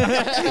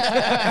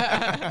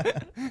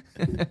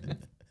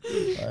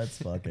 Let's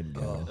fucking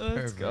go.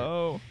 Let's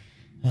go.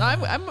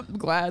 I'm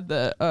glad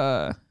that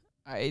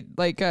I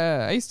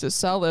used to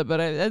sell it,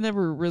 but I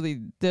never really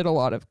did a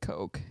lot of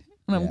coke,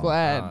 and I'm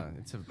glad.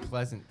 It's a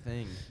pleasant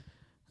thing.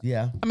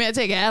 Yeah. I mean, I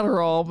take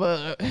Adderall,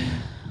 but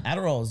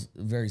Adderall is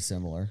very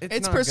similar.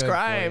 It's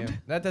prescribed.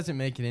 That doesn't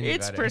make it any better.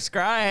 It's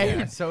prescribed.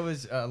 Yeah, so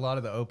is a lot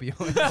of the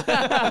opioids.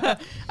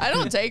 I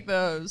don't take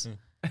those.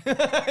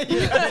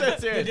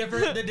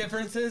 The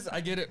difference is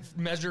I get it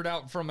measured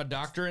out from a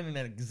doctor in an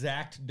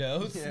exact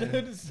dose,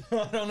 so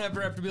I don't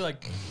ever have to be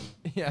like,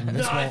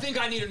 no, I think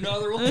I need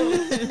another one.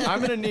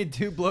 I'm going to need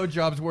 2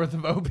 blowjobs worth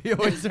of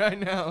opioids right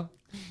now.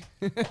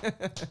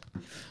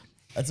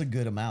 That's a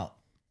good amount.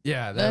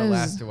 Yeah, that'll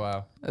last a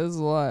while. That's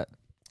a lot.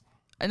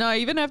 I know,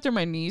 even after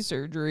my knee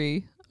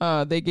surgery,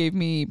 they gave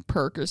me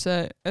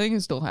Percocet. I think I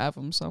still have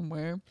them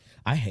somewhere.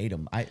 I hate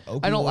them. I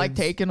don't like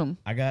taking them.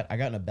 I got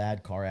in a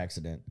bad car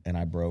accident and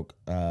I broke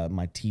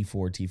my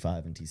T4,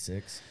 T5, and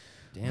T6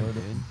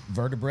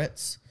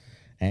 vertebrates.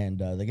 And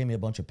they gave me a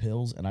bunch of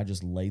pills, and I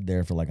just laid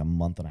there for like a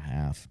month and a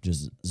half,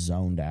 just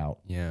zoned out,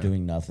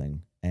 doing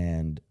nothing.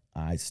 And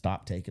I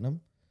stopped taking them,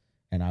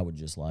 and I would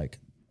just lay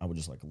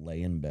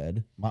in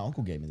bed. My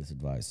uncle gave me this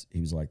advice. He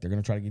was like, they're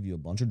gonna try to give you a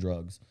bunch of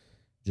drugs.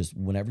 Just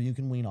whenever you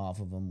can wean off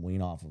of them,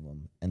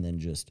 and then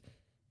just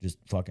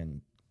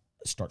fucking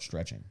start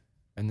stretching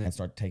and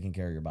start taking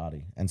care of your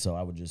body. And so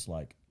I would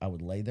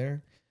lay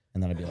there,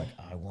 and then I'd be like,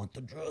 I want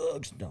the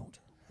drugs.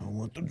 I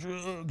want the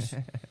drugs.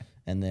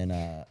 And then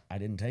I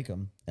didn't take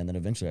them. And then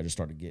eventually I just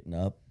started getting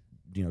up,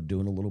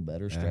 doing a little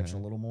better, stretching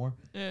a little more.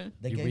 Yeah.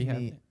 They gave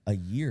me a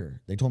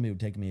year. They told me it would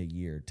take me a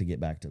year to get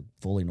back to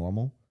fully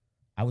normal.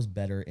 I was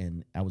better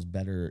in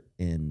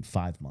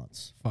 5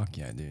 months. Fuck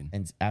yeah, dude.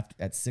 And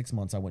at 6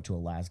 months, I went to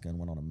Alaska and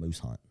went on a moose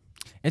hunt.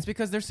 It's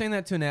because they're saying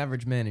that to an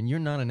average man, and you're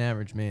not an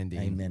average man,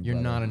 Dean. Amen, you're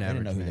brother. not an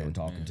average man. They didn't know who they were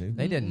talking to.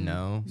 They didn't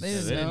know.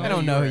 They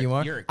don't know who you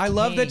are. I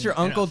love that your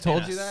uncle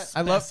told you that.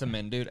 I love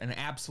specimen, dude, an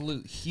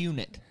absolute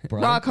unit.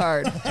 Rock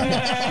hard.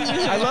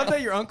 I love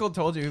that your uncle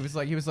told you. He was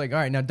like, all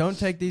right, now don't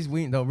take these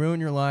weed. They'll ruin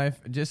your life,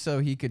 just so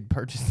he could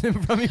purchase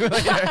them from you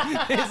later.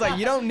 He's like,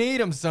 you don't need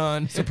them,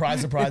 son.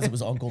 Surprise, surprise! It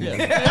was Uncle Lee.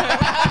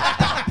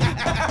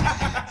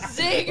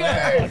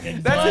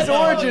 Zinger! That's his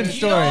origin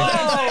story.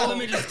 Let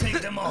me just take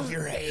them off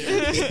your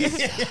head.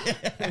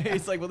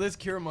 He's like, will this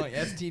cure my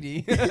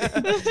STD?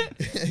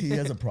 He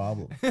has a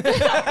problem.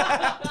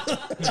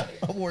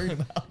 I'm worried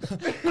about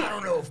it. I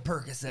don't know if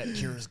Percocet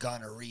cures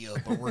gonorrhea,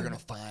 but we're going to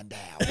find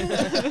out.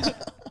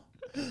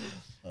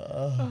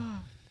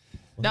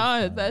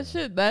 No,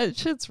 that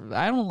shit's,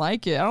 I don't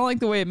like it. I don't like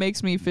the way it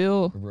makes me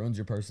feel. It ruins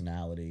your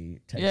personality,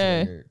 takes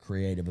away your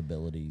creative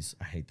abilities.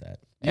 I hate that.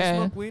 Do you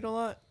smoke weed a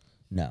lot?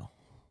 No.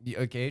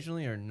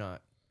 Occasionally or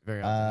not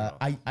very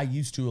often? I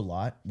used to a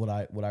lot. What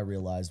I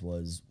realized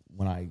was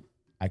when I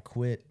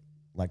quit,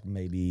 like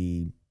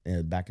maybe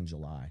back in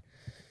July,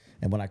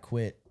 and when I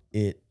quit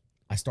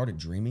I started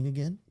dreaming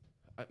again.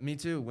 Me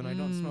too. When I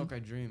don't smoke, I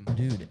dream.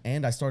 Dude,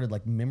 and I started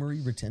like memory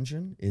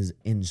retention is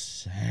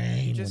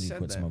insane when you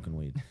quit smoking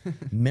weed.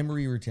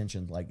 Memory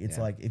retention, like it's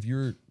like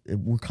we're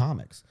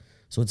comics.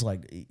 So it's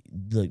like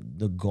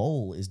the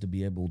goal is to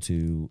be able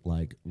to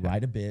like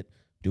write a bit,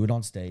 do it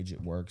on stage,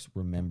 it works,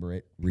 remember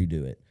it,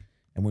 redo it.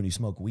 And when you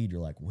smoke weed,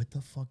 you're like, what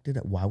the fuck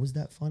why was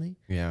that funny?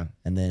 Yeah.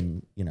 And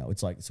then,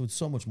 it's like, so it's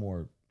so much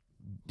more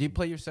Do you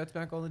play your sets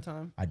back all the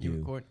time? I do. You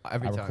record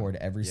every time? Record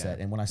every set,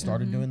 and when I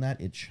started doing that,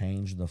 it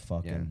changed the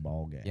fucking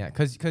ball game. Yeah,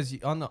 because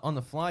on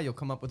the fly you'll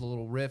come up with a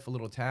little riff, a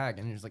little tag,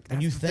 and you're just like,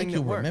 and you think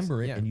you'll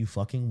remember it, and you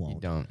fucking won't. You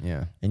don't.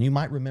 Yeah. And you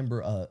might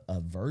remember a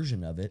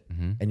version of it,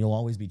 and you'll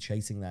always be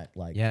chasing that.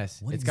 Like,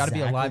 yes, it's got to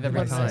be alive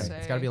every time.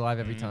 It's got to be alive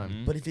every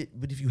time. But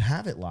if you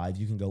have it live,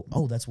 you can go,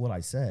 oh, that's what I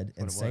said,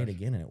 and say it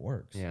again, and it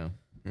works. Yeah.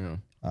 Yeah.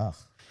 Ugh.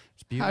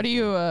 How do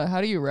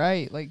you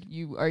write? Like,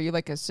 are you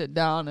like a sit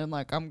down and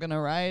like I'm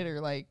gonna write, or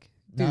like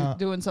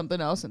doing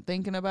something else and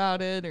thinking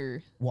about it,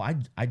 or? Well,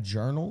 I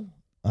journal.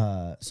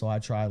 So I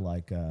try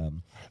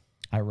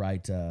I try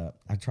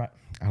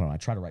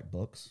to write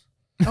books.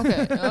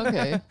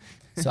 Okay.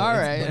 So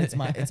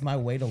it's my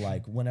way to,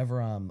 like,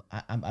 whenever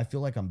I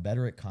feel like I'm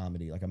better at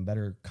comedy, like I'm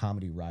better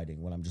comedy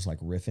writing when I'm just like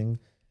riffing,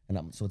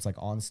 and so it's like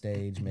on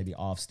stage, maybe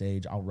off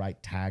stage, I'll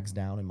write tags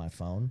down in my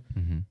phone,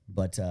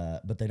 but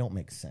they don't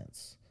make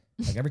sense.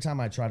 Like every time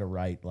I try to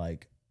write try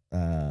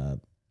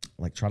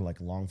to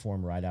long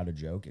form write out a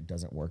joke, it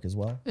doesn't work as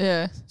well.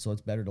 Yeah. So it's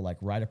better to like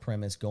write a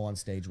premise, go on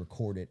stage,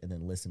 record it, and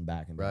then listen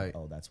back and be like,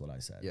 oh, that's what I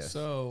said. Yeah.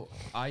 So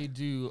I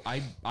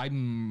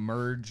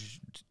merge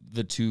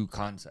the two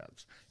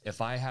concepts.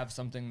 If I have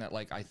something that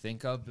like I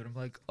think of that I'm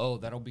like, oh,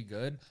 that'll be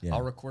good,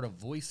 I'll record a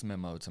voice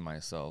memo to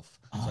myself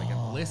so I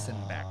can listen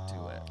back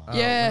to it.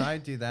 When I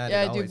do that,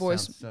 I it always do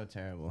voice. sounds so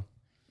terrible.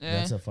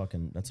 Yeah.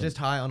 That's just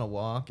high on a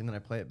walk, and then I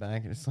play it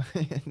back, and it's like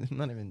it doesn't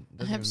even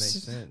make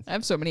sense. I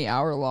have so many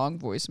hour-long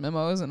voice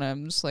memos, and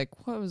I'm just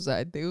like, what was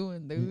I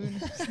doing, dude?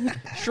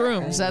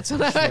 Shrooms. That's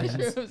what I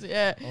shrooms.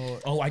 Yeah.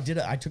 Oh, I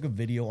took a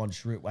video on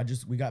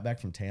shroom. We got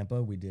back from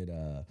Tampa. We did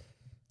a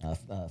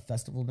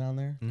festival down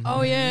there.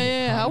 Oh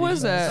yeah. How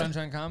was that?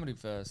 Sunshine Comedy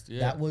Fest.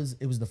 Yeah. It was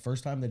the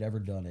first time they'd ever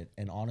done it,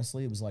 and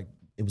honestly, it was like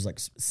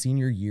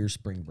senior year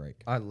spring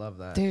break. I love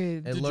that,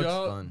 dude. It looks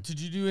fun. Did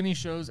you do any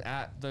shows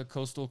at the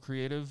Coastal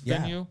Creative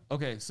venue?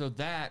 Okay, so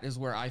that is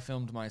where I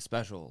filmed my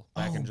special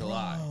back in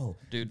July. Bro.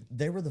 Dude,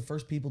 they were the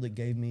first people that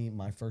gave me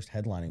my first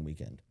headlining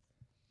weekend.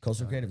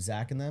 Coastal Creative,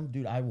 Zach and them,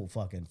 dude. I will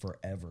fucking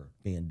forever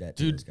be in debt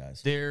to those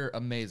guys. They're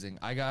amazing.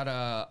 I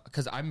got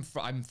because I'm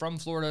from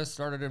Florida,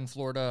 started in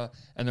Florida,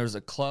 and there's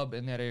a club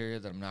in that area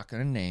that I'm not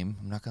gonna name.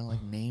 I'm not gonna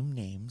like name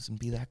names and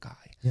be that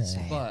guy. Yeah.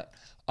 But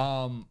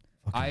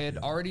I had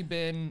already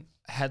been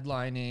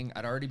headlining.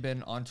 I'd already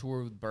been on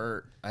tour with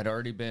Bert. I'd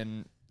already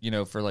been,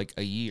 for like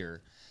a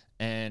year.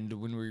 And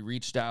when we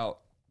reached out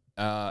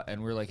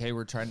and we're like, hey,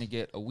 we're trying to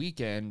get a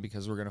weekend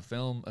because we're going to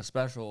film a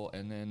special.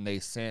 And then they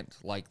sent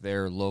like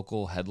their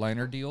local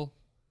headliner deal.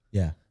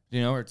 Yeah.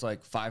 Where it's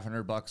like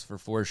 $500 for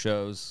 4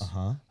 shows,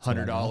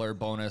 $100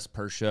 bonus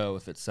per show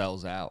if it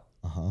sells out.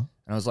 And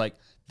I was like,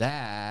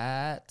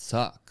 that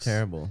sucks.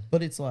 Terrible.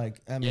 But it's like,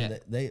 I mean,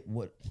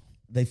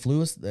 they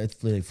flew us.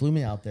 They flew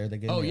me out there. They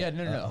gave me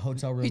a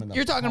hotel room.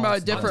 You're talking about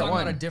a different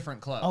one. A different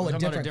club. Oh, a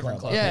different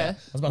club. Yeah. I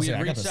was about to say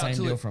I got the same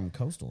deal from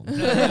Coastal.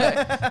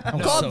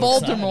 Called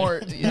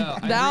Voldemort.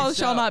 Thou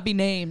shall not be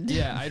named.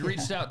 Yeah, I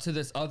reached out to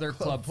this other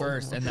club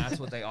first, and that's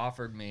what they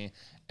offered me.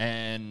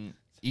 And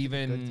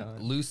even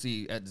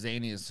Lucy at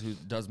Zanies, who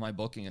does my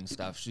booking and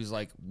stuff, she's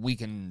like, we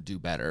can do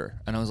better.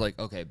 And I was like,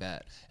 okay,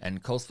 bet.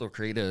 And Coastal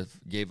Creative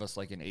gave us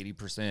like an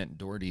 80%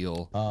 door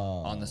deal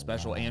on the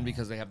special. Wow. And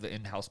because they have the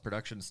in-house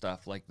production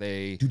stuff, like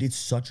dude, it's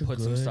such a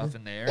put some stuff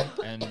in there.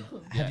 And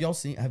have y'all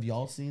seen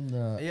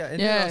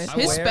the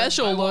his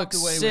special looks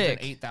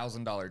sick. With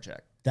an $8,000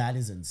 check. That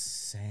is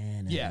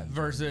insane. Yeah,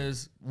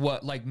 versus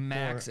what like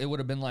max it would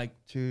have been like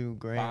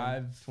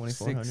 $2,000, 5,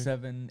 6,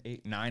 7,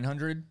 8,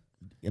 900.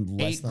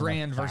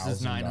 $8,000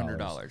 versus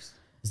 $900.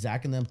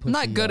 Zach and them put I'm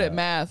not good at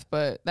math,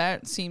 but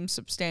that seems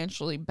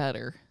substantially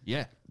better.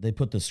 Yeah. They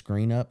put the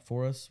screen up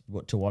for us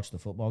to watch the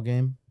football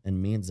game,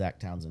 and me and Zach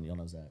Townsend, y'all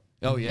know Zach.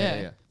 Oh,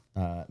 yeah.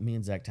 Me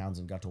and Zach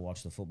Townsend got to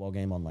watch the football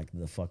game on like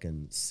the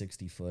fucking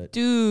 60-foot.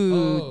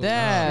 Dude,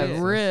 that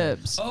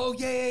rips. Oh,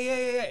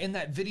 yeah. In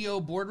that video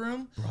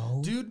boardroom.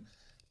 Bro. Dude,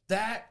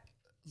 that,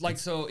 like,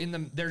 so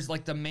there's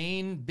like the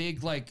main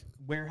big, like,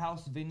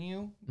 warehouse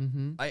venue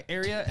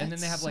area, and then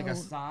they have like a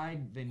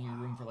side venue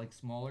room for like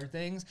smaller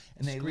things,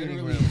 and they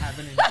literally have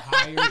an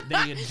entire they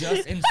had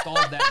just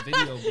installed that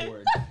video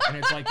board, and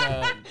it's like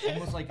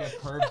almost like a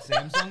curved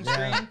Samsung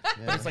screen,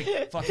 but it's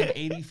like fucking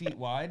 80 feet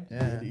wide,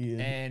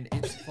 and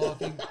it's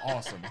fucking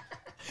awesome.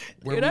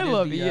 Dude, I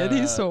love Ian.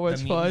 He's so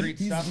much fun.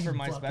 Stuff for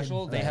my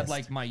special, they had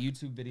like my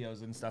YouTube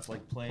videos and stuff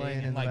like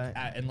playing and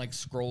like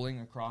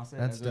scrolling across it.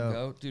 That's as we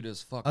go. Dude,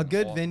 it's fucking a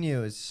good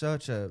venue is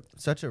such a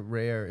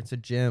rare. It's a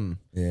gym.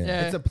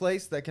 Yeah. It's a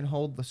place that can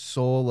hold the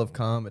soul of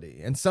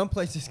comedy, and some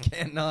places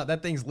cannot.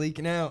 That thing's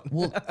leaking out.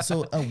 Well,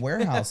 so a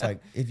warehouse,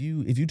 like if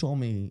you told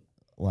me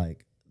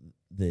like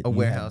that a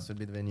warehouse would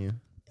be the venue,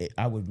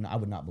 I would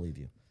not believe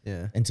you.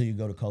 Yeah. Until you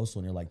go to Coastal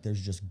and you're like, there's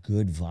just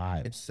good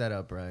vibes. It's set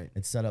up right.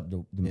 It's set up.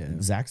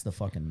 Zach's the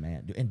fucking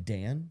man. Dude, and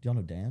Dan, do y'all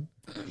know Dan?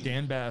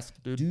 Dan Bask,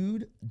 dude.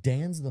 Dude,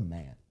 Dan's the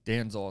man.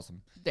 Dan's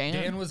awesome.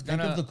 Dan was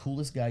Think of the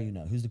coolest guy you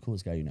know. Who's the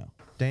coolest guy you know?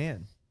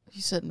 Dan.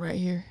 He's sitting right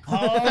here. Oh!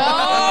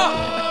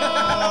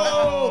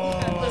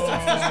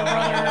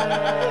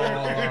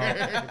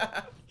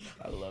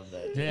 I love that.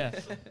 Yeah.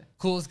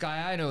 Coolest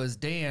guy I know is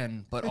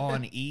Dan, but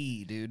on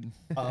E, dude.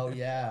 Oh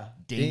yeah,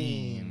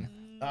 Dean.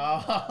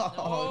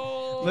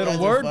 Oh, Little you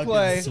guys are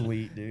wordplay. fucking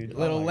sweet, dude.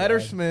 Little Oh my God.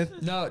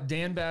 lettersmith. No,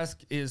 Dan Bask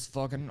is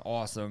fucking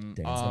awesome.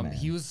 Dan's the man.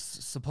 He was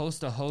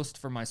supposed to host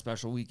for my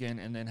special weekend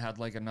and then had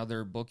like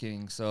another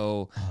booking.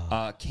 So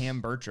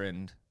Cam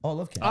Bertrand. Oh, I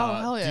love Cam. Oh,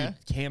 hell yeah. Dude,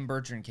 Cam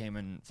Bertrand came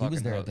and He was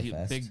fucking there at the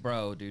fest. big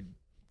bro, dude.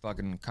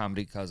 Fucking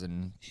comedy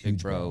cousin, Huge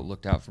big bro, bro.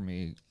 looked out for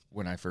me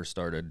when I first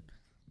started.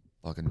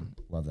 Fucking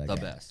Love that the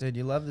guy. best. Dude,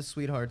 you love the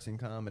sweethearts in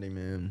comedy,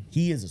 man.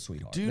 He is a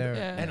sweetheart. Dude, They're-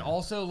 Yeah. and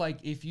also like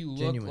if you look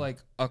Genuine. like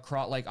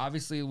across, like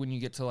obviously when you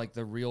get to like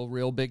the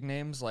real big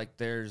names, like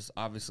there's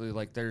obviously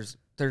like there's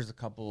a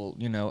couple,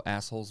 you know,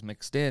 assholes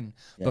mixed in,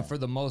 Yeah. but for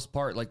the most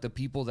part, like the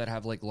people that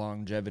have like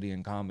longevity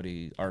in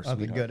comedy are Oh, the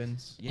sweethearts. good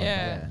uns.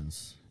 Yeah.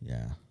 Friends.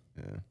 Yeah.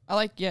 Yeah. I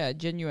like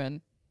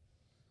genuine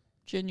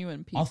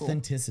people.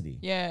 Authenticity.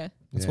 Yeah.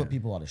 That's Yeah. what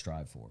people ought to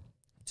strive for.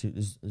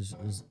 There's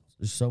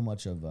so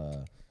much of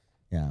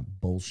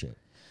bullshit.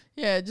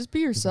 Yeah, just be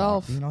People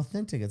yourself. aren't being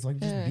authentic. It's like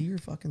just Yeah. be your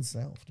fucking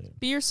self, dude.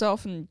 Be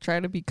yourself and try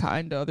to be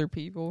kind to other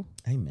people.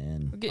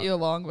 Amen. It'll get you a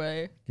long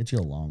way. Get you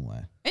a long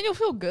way. And you'll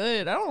feel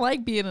good. I don't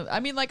like being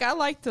I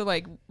like to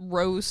like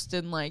roast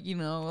and like, you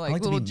know, I like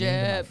like to little be mean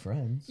to my jab.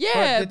 friends.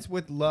 Yeah. But it's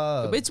with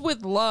love. It's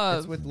with love.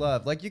 It's with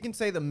love. Like you can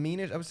say the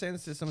meanest. I was saying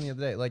this to someone the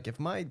other day. Like if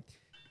my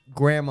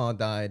grandma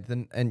died,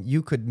 then and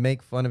you could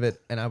make fun of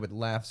it, and I would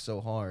laugh so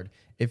hard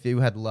if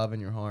you had love in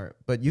your heart.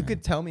 But you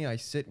could tell me I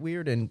sit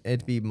weird, and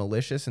it'd be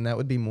malicious, and that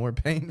would be more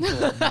painful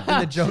than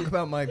the joke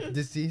about my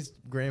deceased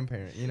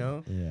grandparent. You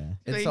know, Yeah.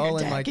 it's You're all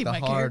in like attacking the my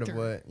heart of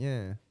character. what.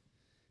 Yeah.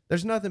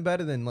 There's nothing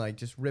better than like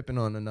just ripping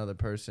on another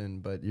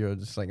person, but you're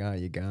just like,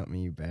 you got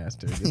me, you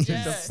bastard. It's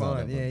Yeah. just Son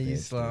fun. of a Yeah, you bitch,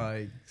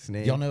 sly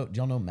snake. Y'all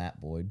know Matt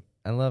Boyd?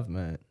 I love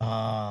Matt.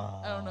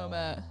 I I don't know,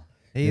 Matt.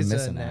 He's a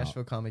missing out.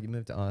 Nashville comic. He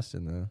moved to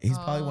Austin though. He's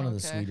probably one of the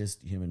okay.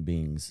 sweetest human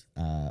beings,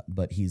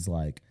 but he's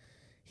got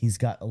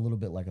a little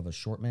bit like of a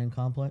short man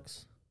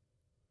complex.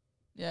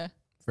 Yeah.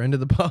 Friend of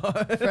the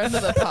pod. Friend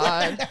of the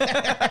pod.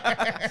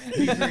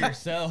 Speak for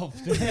yourself.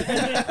 Friend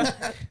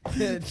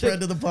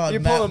of the pod. You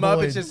Matt pull him up,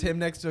 Boyd. it's just him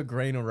next to a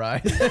grain of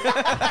rice.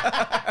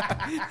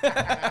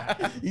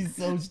 he's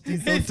so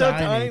He's so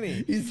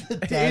tiny. He's the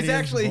He's tiniest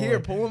actually boy. here.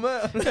 Pull him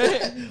up.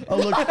 Oh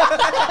look.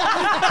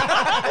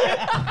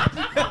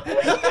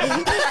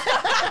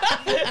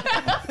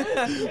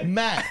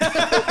 Matt.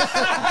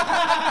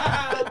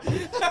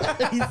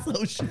 He's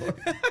so short.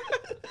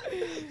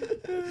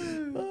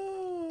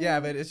 Yeah,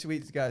 but it's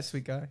sweet guy.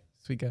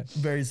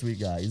 Very sweet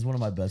guy. He's one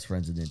of my best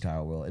friends in the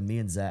entire world. And me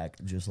and Zach,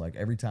 just like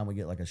every time we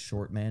get like a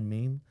short man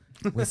meme,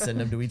 we send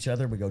them to each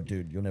other. We go,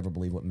 dude, you'll never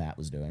believe what Matt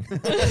was doing.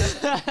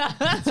 It's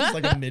just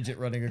like a midget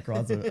running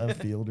across a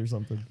field or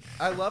something.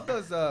 I love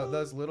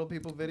those little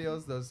people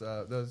videos.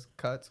 Those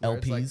cuts. Where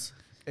it's like, LPs.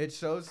 it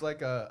shows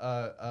like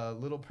a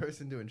little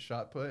person doing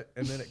shot put,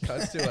 and then it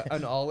cuts to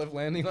an olive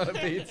landing on a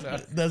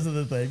pizza. Those are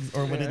the things.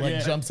 Or when he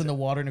like jumps in the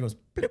water and it goes,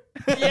 blip.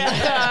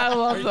 Yeah, I Or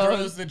love he those.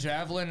 throws the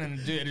javelin and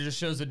it just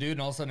shows a dude,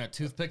 and all of a sudden a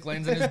toothpick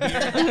lands in his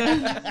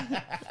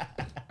beard.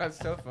 That's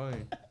so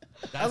funny.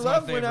 That's I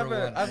love my favorite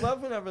whenever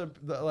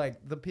one.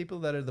 the people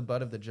that are the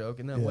butt of the joke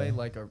in that way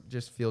are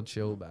just feel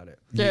chill about it.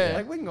 Yeah.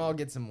 Like we can all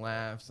get some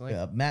laughs. Like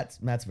Yeah, Matt's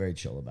very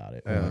chill about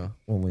it Yeah.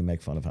 when we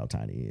make fun of how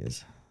tiny he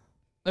is.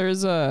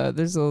 There's a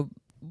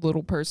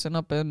little person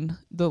up in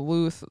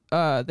Duluth.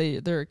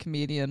 They're a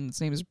comedian.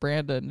 His name is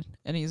Brandon,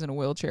 and he's in a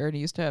wheelchair. And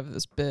he used to have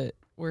this bit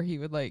where he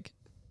would like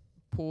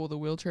pull the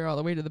wheelchair all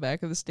the way to the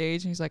back of the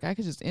stage, and he's like, I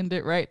could just end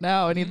it right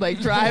now, and he'd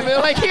like drive it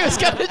like he was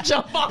gonna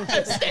jump off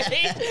the stage.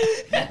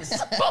 It's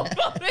so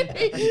funny.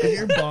 If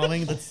you're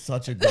bombing, that's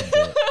such a good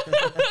bit.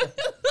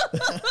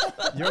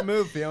 your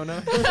move,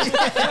 Fiona.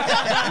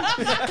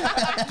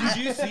 Did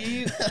you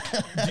see?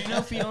 Do you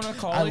know Fiona I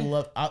Cawley?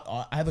 love.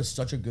 I have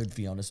such a good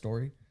Fiona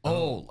story.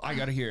 Oh, I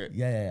gotta hear it.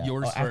 Yeah.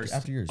 Yours Oh, after- first.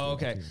 after yours, Oh,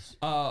 dude, okay. after yours.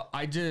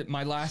 I did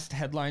my last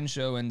headline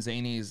show in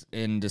Zany's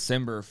in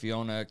December.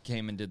 Fiona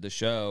came and did the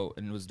show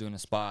and was doing a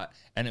spot,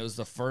 and it was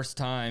the first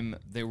time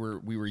we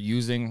were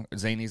using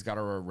Zany's got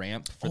her a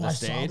ramp for the I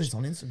stage. saw this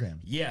on Instagram.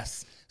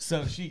 Yes.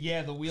 So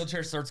the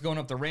wheelchair starts going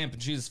up the ramp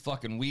and she just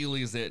fucking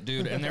wheelies it,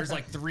 dude. And there's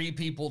like 3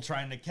 people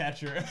trying to catch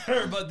her.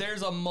 But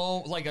there's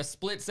a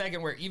split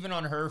second where even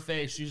on her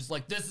face, she's just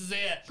like, this is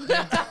it.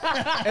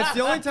 It's the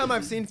only time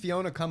I've seen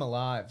Fiona come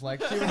alive. Like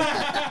she was,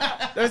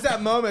 there's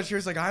that moment she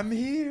was like, I'm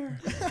here.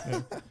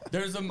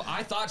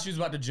 I thought she was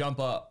about to jump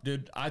up,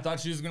 dude. I thought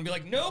she was going to be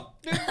like, nope.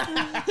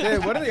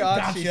 Dude, what are the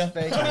odds she's Gotcha.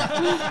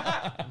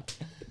 faking?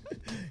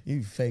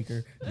 You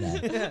faker.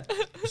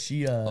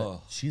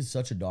 No. She's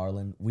such a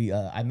darling.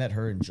 I met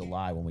her in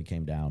July when we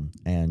came down,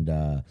 and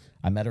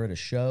I met her at a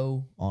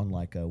show on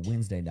like a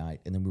Wednesday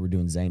night, and then we were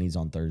doing Zanies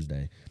on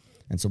Thursday,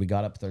 and so we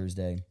got up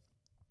Thursday,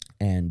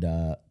 and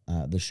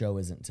the show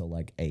isn't until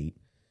like 8,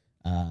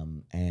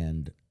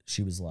 and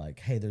she was like,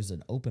 "Hey, there's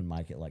an open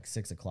mic at like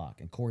 6:00,"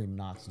 and Corey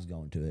Knox was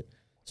going to it,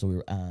 so we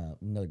were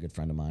another good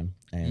friend of mine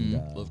and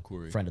love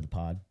Corey. friend of the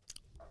pod,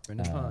 Friend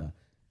of the pod.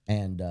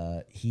 and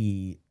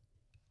he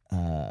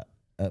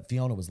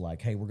Fiona was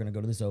like, hey, we're going to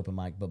go to this open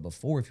mic, but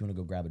before, if you want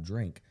to go grab a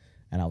drink.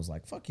 And I was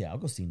like, fuck yeah, I'll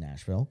go see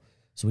Nashville.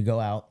 So we go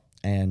out,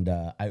 and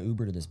I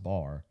Uber to this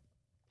bar,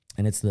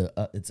 and it's an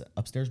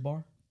upstairs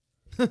bar.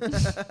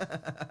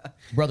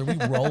 Brother, we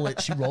roll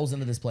it. She rolls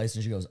into this place,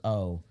 and she goes,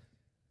 oh,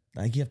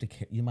 I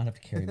think you might have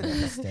to carry me up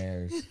the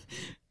stairs.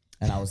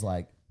 And I was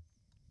like,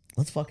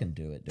 let's fucking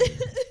do it, dude.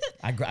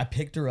 I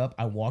picked her up.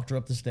 I walked her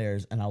up the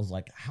stairs, and I was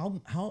like,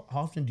 how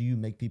often do you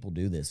make people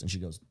do this? And she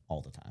goes,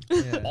 all the time.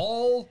 Yeah.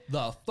 All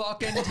the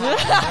fucking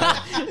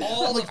time.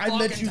 All the fucking I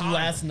met you time.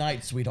 last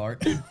night,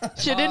 sweetheart.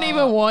 She didn't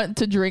even want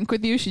to drink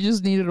with you. She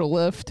just needed a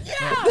lift.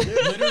 Yeah.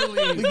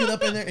 Literally. We get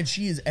up in there,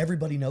 and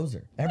everybody knows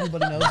her.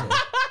 Everybody knows her.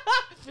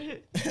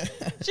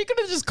 She could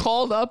have just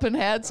called up and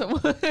had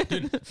someone.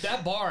 Dude,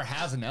 that bar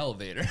has an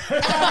elevator.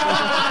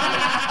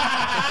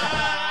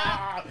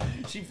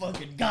 She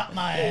fucking got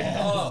my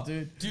ass,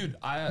 dude.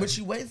 But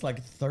she weighs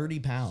like 30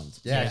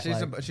 pounds. Yeah,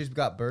 Like, she's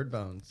got bird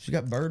bones. she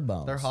got bird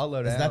bones. They're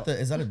hollowed out.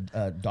 Is that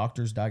a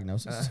doctor's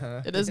diagnosis?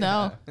 It is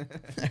now.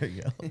 There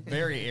you go.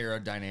 Very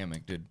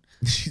aerodynamic, dude.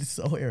 She's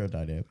so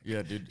aerodynamic.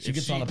 Yeah, dude. She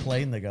gets on a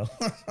plane, they go,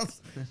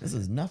 this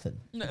is nothing.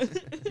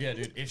 Yeah,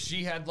 dude. If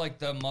she had like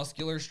the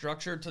muscular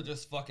structure to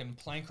just fucking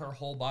plank her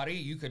whole body,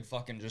 you could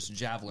fucking just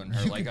javelin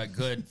her like a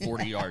good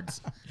 40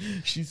 yards.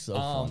 She's so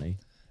funny.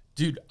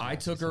 Dude, I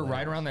took her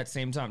right around that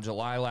same time,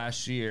 July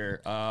last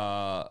year.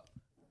 I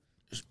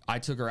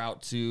took her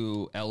out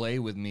to LA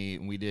with me,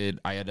 and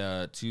I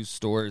had 2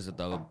 stores at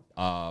the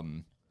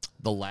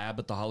lab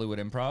at the Hollywood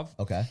Improv.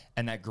 Okay.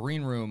 And that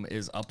green room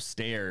is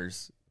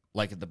upstairs,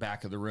 like at the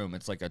back of the room.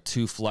 It's like a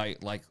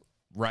 2-flight, like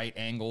right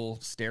angle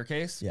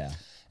staircase. Yeah.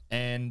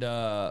 And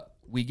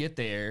we get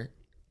there.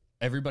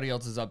 Everybody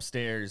else is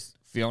upstairs.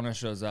 Fiona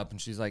shows up,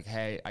 and she's like,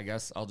 hey, I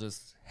guess I'll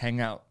just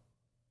hang out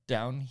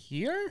down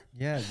here.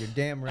 Yeah, you're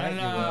damn right. And,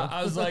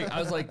 I was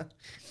like,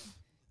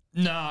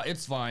 nah,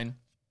 it's fine.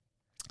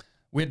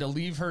 We had to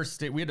leave her.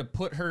 We had to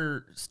put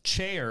her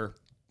chair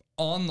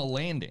on the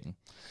landing.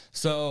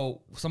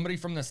 So somebody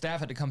from the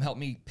staff had to come help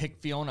me pick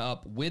Fiona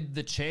up with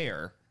the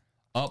chair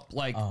up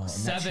like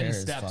 7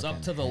 steps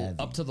up to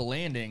the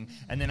landing,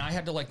 and then I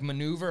had to like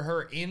maneuver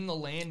her in the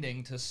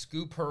landing to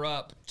scoop her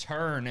up,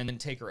 turn, and then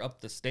take her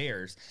up the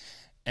stairs.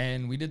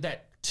 And we did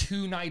that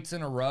 2 nights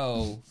in a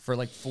row for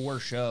like 4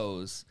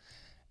 shows,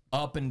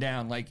 up and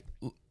down, like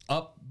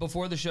up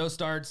before the show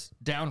starts,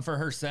 down for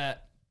her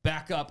set,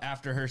 back up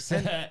after her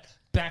set,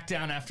 back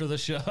down after the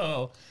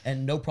show.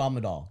 And no problem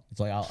at all.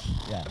 It's like,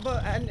 yeah.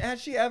 But and has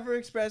she ever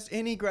expressed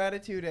any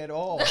gratitude at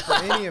all for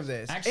any of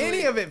this?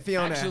 Any of it,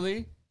 Fiona?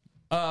 Actually,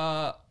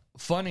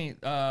 funny,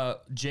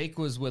 Jake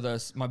was with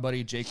us. My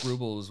buddy Jake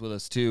Rubel was with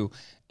us too.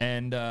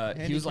 And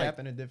he was like,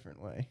 in a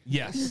different way.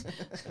 Yes.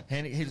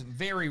 And he's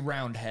very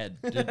round head.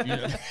 Dude, you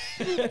know.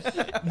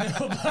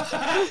 No,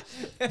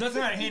 that's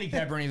not a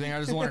handicap or anything. I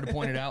just wanted to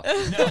point it out.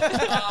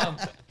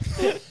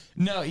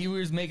 No, he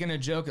was making a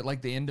joke at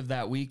like the end of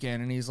that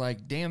weekend, and he's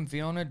like, damn,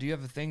 Fiona, do you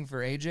have a thing for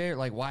AJ? Or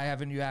like, why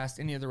haven't you asked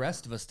any of the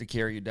rest of us to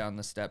carry you down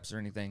the steps or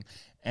anything?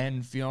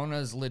 And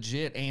Fiona's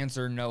legit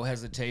answer, no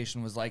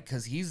hesitation, was like,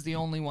 because he's the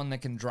only one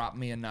that can drop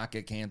me and not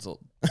get canceled.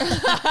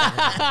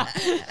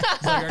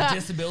 Like our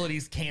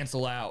disabilities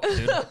cancel out,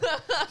 dude.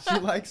 She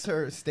likes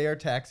her stair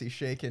taxi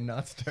shaken,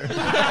 not stirred.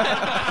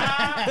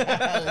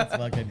 Let's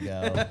fucking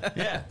go.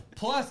 Yeah.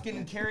 Plus,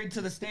 getting carried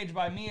to the stage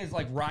by me is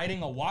like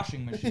riding a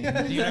washing machine.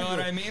 Do you know what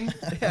I mean?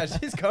 Yeah,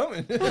 she's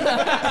coming. Friend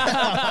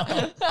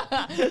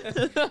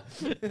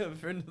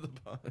of the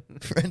pod.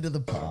 Friend of the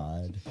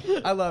pod.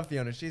 I love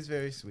Fiona. She's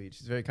very sweet.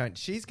 She's very kind.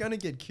 She's gonna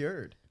get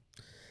cured.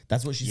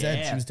 That's what she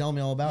said. She was telling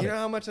me all about it. You know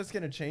how much that's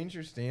gonna change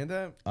your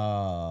stand-up?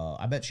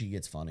 I bet she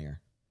gets funnier.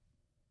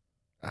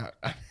 I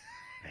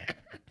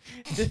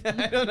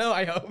don't know.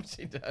 I hope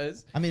she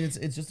does. I mean,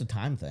 it's just a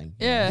time thing.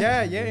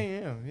 Yeah.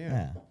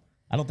 Yeah.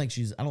 I think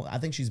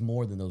she's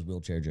more than those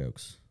wheelchair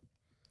jokes.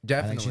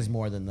 Definitely. I think she's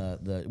more than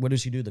the what does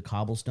she do? The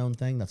cobblestone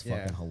thing? That's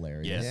fucking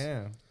hilarious. Yes.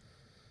 Yeah.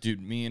 Dude,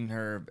 me and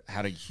her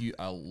had a huge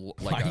Why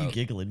are you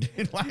giggling,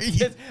 dude? Why are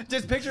you?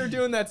 Just picture her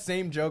doing that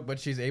same joke, but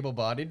she's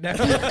able-bodied now.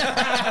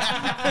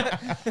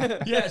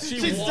 Yeah,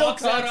 she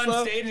walks out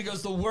on stage and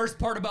goes, the worst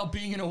part about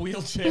being in a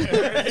wheelchair.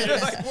 You're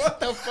like, what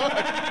the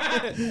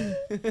fuck?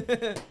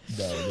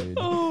 No, dude.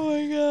 Oh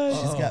my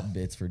gosh. She's got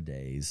bits for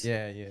days.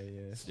 Yeah.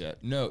 Yeah,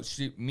 no,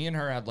 me and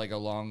her had like a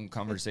long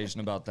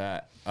conversation about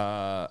that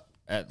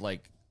at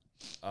like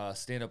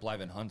Stand Up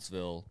Live in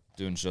Huntsville,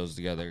 doing shows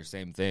together.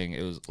 Same thing.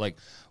 It was like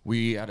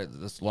we had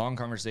this long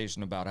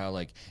conversation about how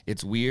like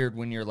it's weird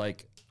when you're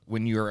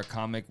a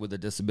comic with a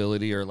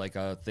disability or like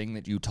a thing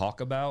that you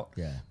talk about.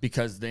 Yeah.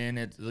 Because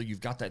then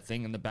you've got that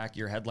thing in the back of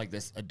your head, like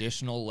this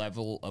additional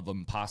level of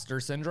imposter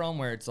syndrome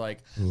where it's like,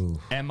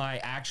 am I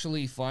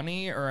actually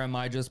funny or am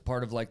I just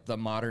part of like the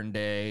modern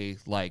day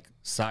like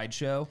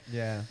sideshow?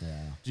 Yeah.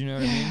 Do you know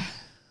what I mean?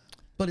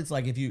 But it's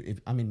like if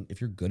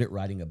you're good at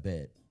writing a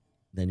bit,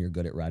 then you're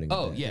good at writing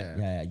a bit.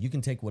 Yeah. You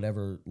can take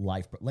whatever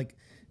life like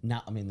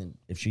now. I mean, then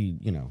if she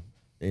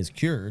is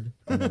cured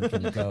and then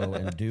can go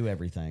and do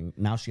everything.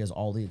 Now she has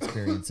all the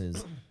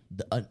experiences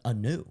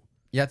anew.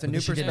 Yeah, it's a new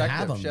Because she didn't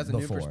have perspective. them She has a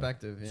before. new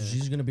perspective. Yeah. So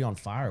she's gonna be on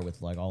fire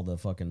with like all the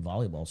fucking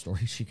volleyball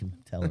stories she can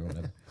tell or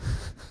whatever.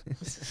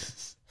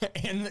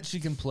 And that she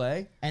can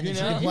play. And then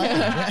she can play.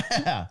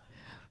 Yeah.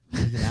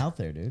 Get out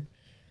there, dude.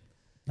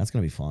 That's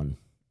gonna be fun.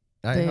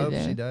 I Dude, hope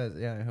yeah. she does.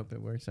 Yeah, I hope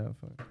it works out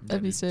for her.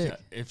 That'd be sick.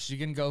 If she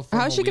can go from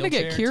How's she gonna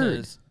get wheelchair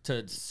cured?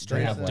 to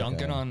straight up Like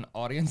dunking a- on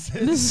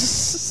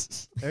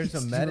audiences. There's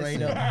some Straight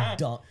medicine. up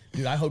dunk.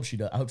 Dude, I hope she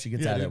does. I hope she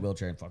gets out of that dude.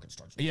 wheelchair and fucking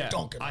starts Yeah,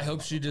 dunking. I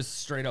hope she just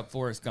straight up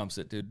Forrest Gumps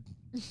it, dude.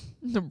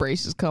 The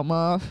braces come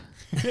off.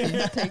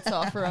 Takes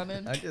off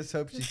running. I just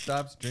hope she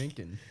stops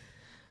drinking.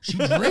 She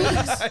drinks.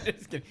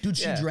 Just kidding. Dude,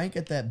 she Yeah. drank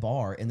at that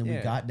bar, and then we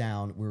Yeah. got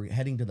down. We were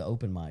heading to the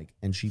open mic,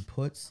 and she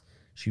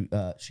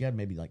had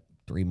maybe like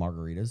 3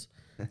 margaritas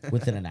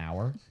within an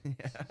hour,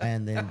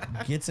 and then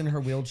gets in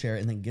her wheelchair,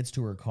 and then gets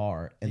to her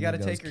car, and You then gotta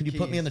goes, take her "Can you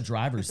put me in the keys."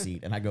 driver's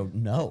seat?" And I go,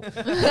 "No,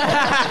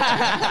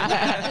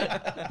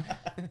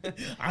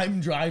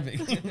 I'm driving."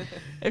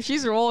 If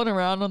she's rolling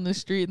around on the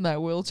street in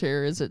that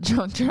wheelchair, is it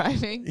drunk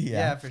driving?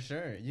 Yeah, for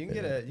sure. You can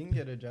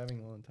get a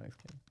driving while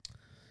intoxicated.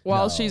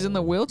 While she's in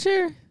the No.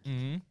 wheelchair?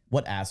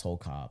 What asshole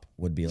cop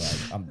would be like,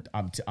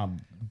 I'm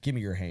give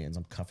me your hands,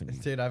 I'm cuffing you.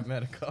 Dude, I've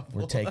met a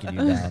couple. We're taking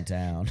you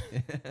downtown.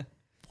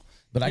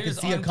 But I He could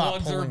just see a cop unplugs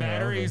her pulling her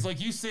battery. over. He's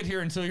like, "You sit here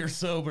until you're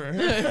sober."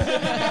 What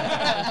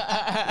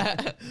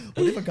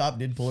if a cop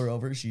did pull her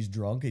over? She's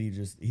drunk, and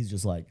he's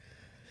just like,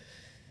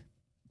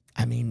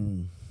 I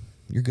mean,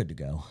 you're good to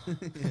go.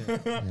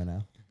 You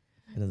know,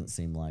 it doesn't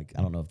seem like,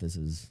 I don't know if this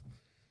is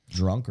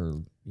drunk or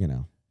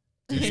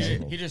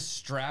disabled. He just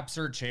straps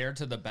her chair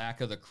to the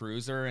back of the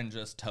cruiser and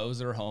just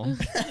tows her home.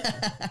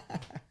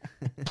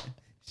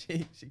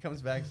 She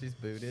comes back, she's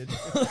booted. Like,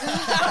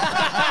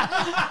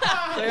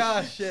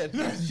 oh shit.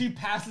 She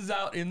passes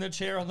out in the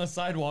chair on the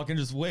sidewalk and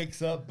just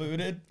wakes up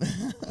booted.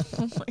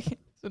 Oh my,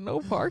 so no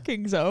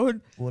parking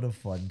zone. What a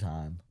fun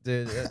time.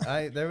 Dude,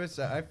 I had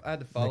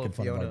to follow Making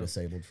fun of our Fiona.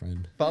 disabled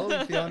friend.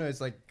 Following Fiona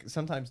is like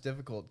sometimes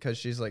difficult because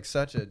she's like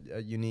such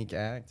a unique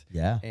act.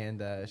 Yeah.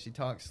 And she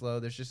talks slow.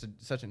 There's just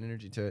such an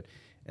energy to it.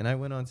 And I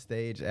went on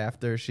stage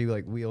after she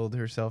like wheeled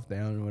herself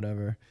down or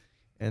whatever.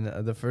 And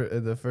the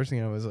first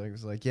thing I was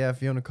like, yeah,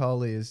 Fiona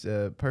Cawley is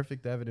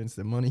perfect evidence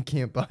that money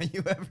can't buy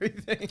you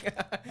everything.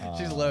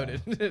 She's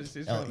loaded.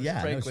 She's from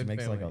Yeah, I know she Franklin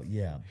makes family.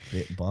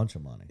 like a bunch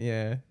of money.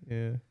 Yeah.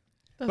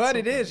 That's But so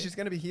it is. funny. She's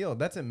gonna be healed.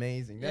 That's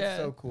amazing. That's Yeah.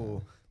 so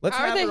cool. Let's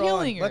How are have they her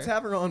healing on. her? Let's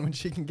have her on when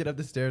she can get up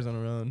the stairs on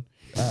her own.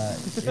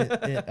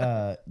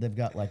 They've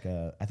got like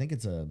I think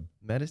it's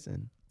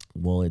Medicine.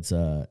 it's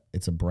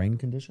a brain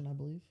condition, I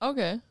believe.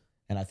 Okay.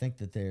 And I think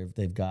that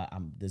they've got.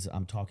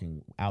 I'm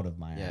talking out of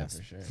my Yeah, ass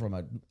for sure. from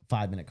a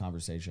 5-minute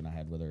conversation I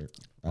had with her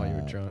While you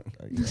were drunk.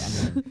 I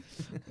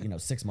mean,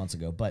 6 months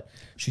ago. But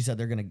she said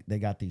they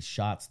got these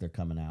shots they're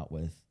coming out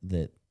with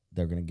that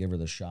they're gonna give her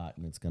the shot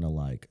and it's gonna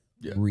like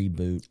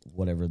reboot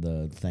whatever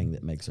the thing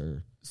that makes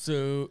her.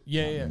 So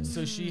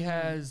so she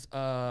has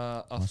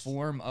a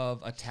form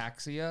of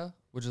ataxia,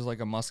 which is like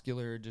a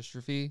muscular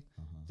dystrophy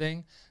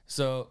thing.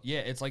 So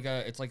it's like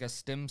a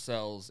stem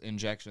cells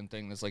injection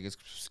thing that's like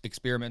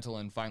experimental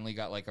and finally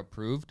got like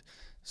approved.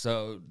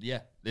 So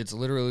it's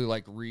literally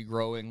like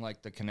regrowing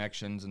like the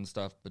connections and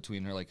stuff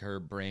between her, like her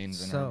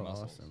brains and her So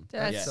muscles. awesome.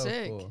 That's Yeah. so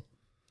sick. cool.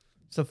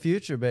 So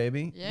future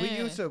baby.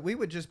 Yeah. We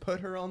would just put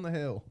her on the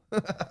hill.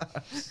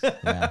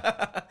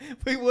 Yeah.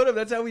 We would have.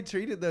 That's how we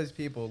treated those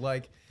people.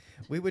 Like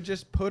we would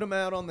just put them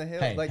out on the hill.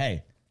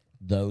 Hey,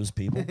 those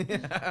people.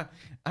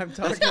 I'm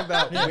talking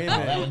about women.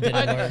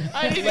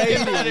 I need to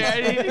get better.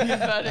 I need to get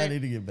better. I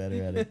need to get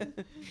better at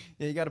it.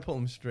 Yeah, you got to pull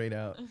them straight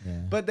out. Yeah.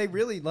 But they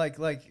really like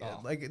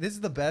this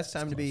is the best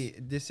time to be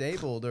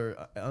disabled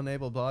or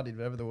unable bodied,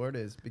 whatever the word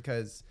is,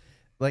 because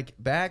like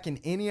back in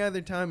any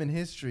other time in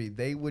history,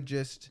 they would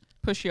just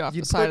Push you off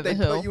the side of the they'd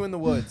hill. put you in the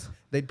woods.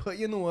 They'd put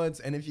you in the woods,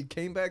 and if you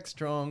came back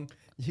strong,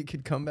 you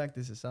could come back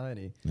to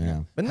society.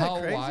 Yeah. Isn't that How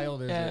crazy?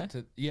 wild is Yeah.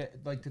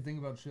 it to think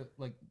about shit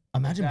like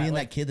Imagine being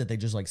like, that kid that they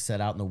just like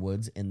set out in the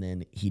woods and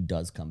then he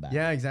does come back.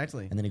 Yeah,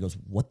 exactly. And then he goes,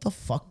 "What the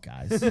fuck,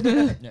 guys?"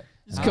 yeah.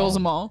 Just kills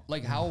them all.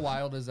 Like how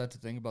wild is that to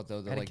think about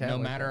though? That Had a like cat no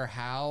like matter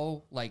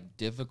how like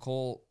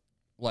difficult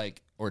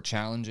like or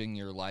challenging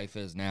your life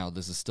is now,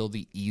 this is still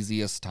the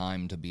easiest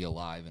time to be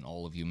alive in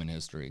all of human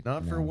history.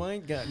 Not for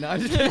white guy. No,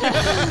 I'm just kidding.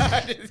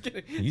 I'm just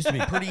kidding. It used to be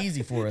pretty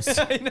easy for us.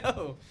 I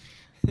know.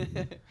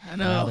 I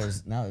Now know.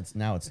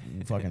 now it's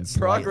fucking slightly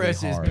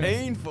Progress is hard.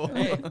 painful.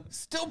 Hey,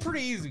 still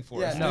pretty easy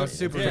for Yeah, us. no, dude. it's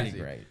super Yeah. easy.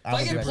 Great. If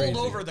I get was pulled crazy.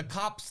 over, the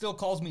cop still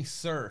calls me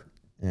sir.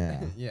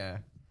 Yeah. Yeah.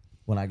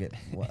 When I get,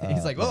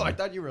 He's like, "Oh, I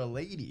thought you were a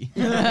lady."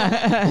 whoa,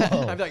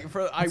 I'm like,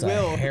 I that's a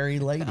will. hairy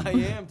lady. I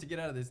am to get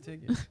out of this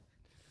ticket.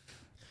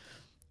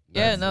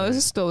 Yeah, no, this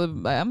is still.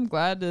 I'm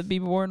glad to be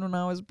born when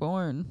I was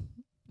born.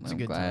 It's a I'm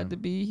good glad time. to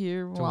be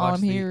here To while watch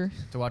I'm here.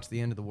 To watch the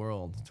end of the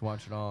world. To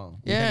watch it all.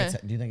 Yeah,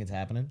 Do you think it's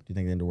happening? Do you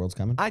think the end of the world's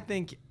coming? I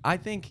think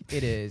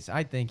it is.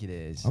 I think it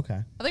is.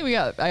 Okay.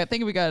 I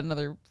think we got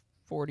another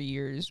 40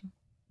 years.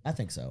 I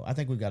think so. I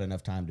think we've got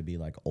enough time to be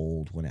like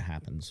old when it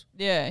happens,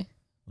 Yeah,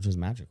 which is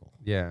magical.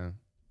 Yeah.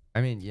 I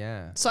mean,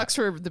 yeah. Sucks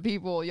for the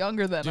people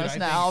younger than Dude, us I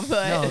now, think-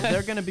 but No,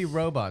 they're gonna be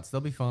robots. They'll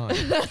be fine.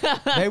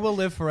 They will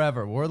live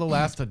forever. We're the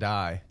last to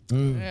die.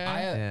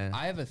 yeah.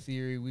 I have a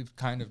theory we've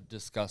kind of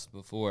discussed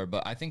before,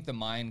 but I think the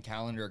Mayan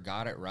calendar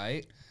got it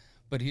right.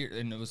 But it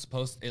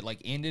was it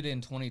like ended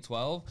in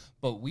 2012,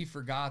 but we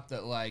forgot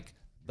that like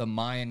the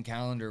Mayan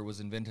calendar was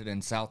invented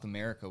in South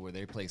America where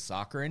they play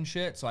soccer and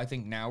shit. So I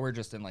think now we're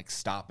just in like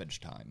stoppage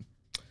time.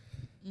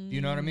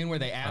 You know what I mean? Where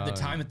they add the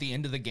time at the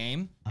end of the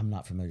game. I'm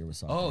not familiar with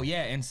soccer. Oh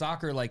yeah, in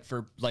soccer, like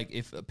for like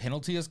if a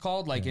penalty is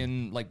called, like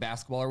in like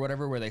basketball or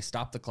whatever, where they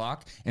stop the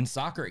clock. In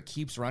soccer, it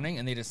keeps running,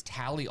 and they just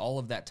tally all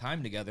of that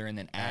time together and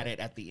then add it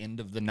at the end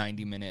of the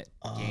 90-minute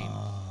game.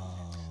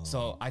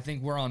 So I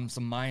think we're on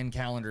some Mayan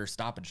calendar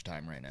stoppage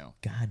time right now.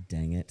 God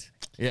dang it.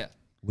 Yeah.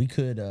 We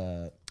could,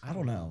 I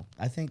don't know.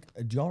 I think,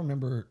 do y'all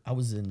remember, I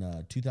was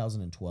in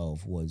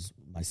 2012 was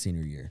my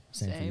senior year.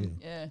 Same for you.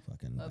 Yeah.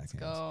 Fucking Let's backhands.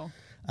 go.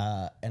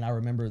 And I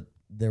remember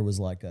there was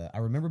like I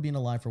remember being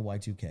alive for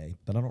Y2K,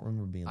 but I don't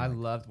remember being I like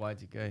loved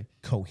Y2K.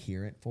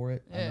 coherent for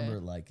it. I Yeah. remember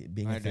like it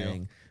being I a do.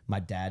 thing. My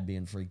dad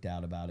being freaked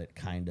out about it,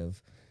 kind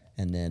of.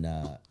 And then,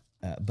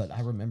 but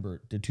I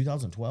remember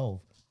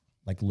 2012,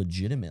 like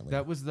legitimately.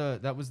 That was the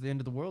end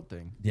of the world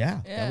thing.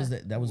 Yeah, Yeah.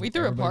 that was. We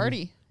threw a everybody was-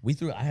 party. We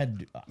threw. I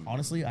had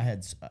honestly, I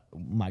had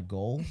my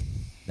goal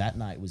that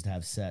night was to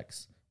have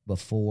sex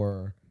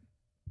before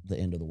the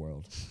end of the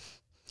world.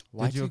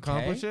 Did you Y2K?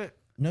 accomplish it?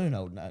 No,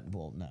 no, no.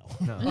 Well, no.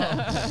 No.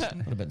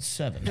 Would have been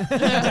 7. That's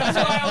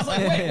why I was like,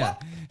 wait,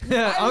 what?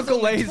 Yeah, I was Uncle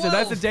only Laser.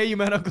 That's the 12. day you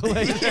met Uncle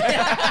Laser. He's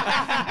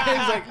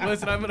like,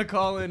 listen, I'm gonna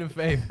call in a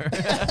favor.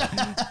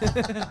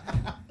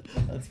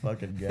 Let's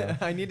fucking go.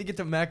 I need to get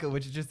to Mecca,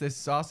 which is just this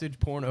sausage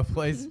porno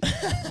place.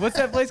 What's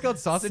that place called?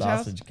 Sausage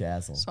House? Sausage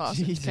Castle.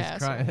 Sausage Jesus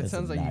castle. Christ. That It's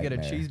sounds a like you get a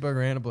nightmare.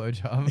 cheeseburger and a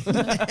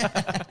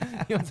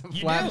blowjob. You want some You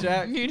do.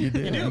 flapjack? You You do.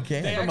 do. You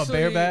can. They From a actually-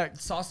 bareback?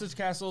 Sausage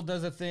Castle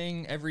does a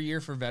thing every year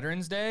for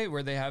Veterans Day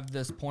where they have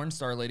this porn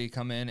star lady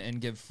come in and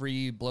give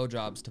free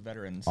blowjobs to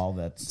veterans. All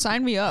that's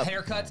Sign me up.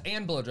 Haircuts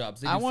and blowjobs.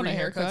 They do I want free a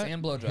haircut. haircuts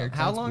and blowjobs.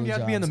 How long do you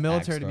have to be in the blowjobs,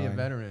 military to be a axe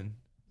throwing. veteran?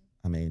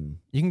 I mean,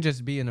 You can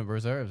just be in the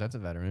reserves. That's a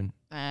veteran.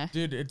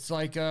 Dude, it's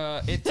like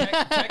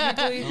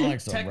technically, I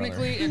like so,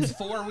 technically it's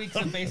 4 weeks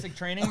of basic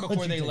training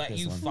before you they take let this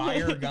you one?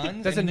 fire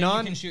guns. Does and a then non-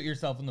 you can shoot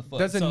yourself in the foot.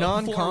 Does a So 4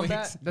 non-combat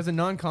weeks. does a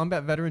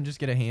non-combat veteran just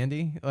get a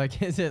handy?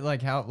 Like, is it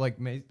like how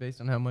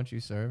based on how much you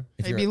serve?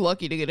 if They'd you're be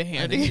lucky to get a You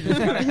handy.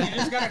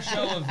 just gotta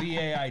show a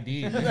VA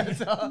ID.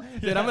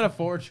 Dude, I'm gonna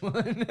forge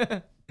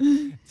one.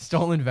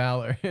 Stolen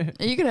valor.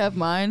 You could have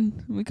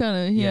mine. We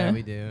kind of Yeah,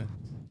 we do.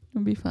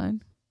 it'll be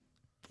fine.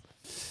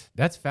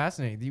 That's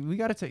fascinating. We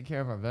got to take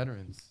care of our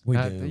veterans. We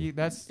do.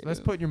 That's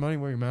putting your money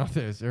where your mouth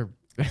is. Or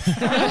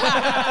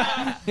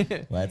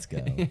let's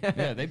go.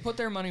 Yeah, they put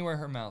their money where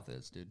her mouth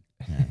is, dude.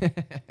 What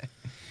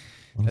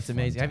a That's fun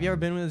amazing. Have you ever time.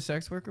 been with a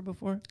sex worker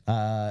before?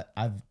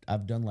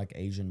 I've done like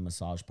Asian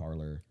massage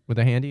parlor. With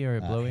a handy or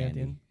a blowy at handy.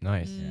 the end?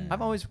 Nice. Yeah.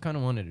 I've always kind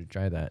of wanted to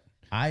try that.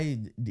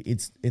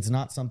 It's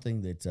not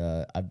something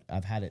that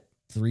I've had it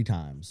 3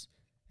 times,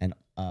 and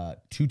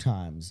 2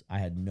 times I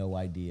had no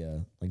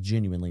idea, like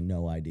genuinely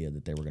no idea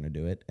that they were gonna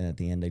do it, and at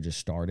the end they just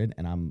started,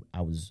 and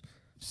I was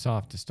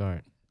Soft to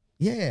start.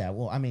 yeah,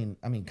 well I mean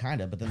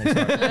kind of, but then they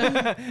start,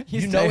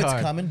 you know stay it's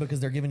hard. coming because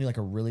they're giving you like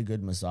a really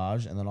good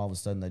massage, and then all of a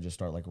sudden they just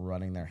start like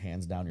running their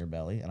hands down your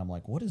belly, and I'm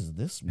like, what is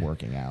this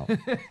working out?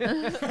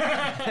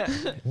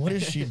 What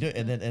is she doing?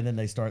 And then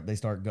they start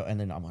go, and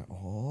then I'm like,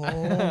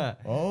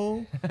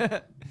 oh.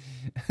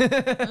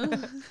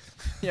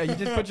 Yeah, you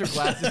just put your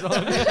glasses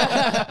on.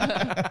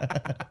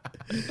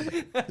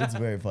 It's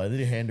very funny. Then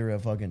you hand her a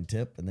fucking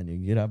tip, and then you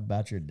get up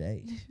about your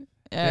day.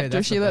 After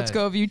that's she the lets best.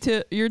 go of your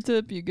tip,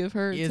 you give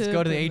her a Let's tip.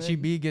 go to the and then-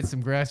 HEB, get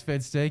some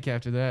grass-fed steak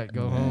after that.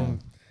 Go home,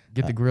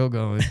 get the grill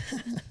going.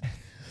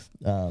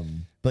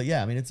 But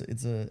yeah, I mean, it's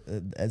a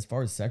as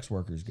far as sex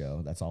workers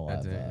go, that's all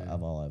That's I've it, yeah.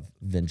 I've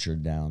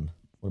ventured down.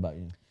 What about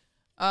you?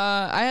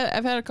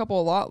 I've had a couple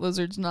of lot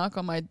lizards knock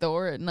on my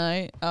door at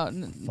night. Fuck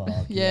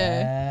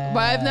Yeah, but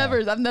I've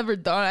yeah. never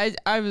done.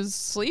 I was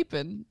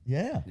sleeping,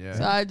 Yeah. Yeah.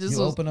 so I just You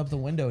was, open up the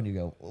window and you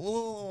go,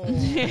 oh,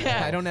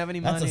 yeah. I don't have any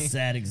that's money. a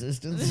sad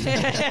existence.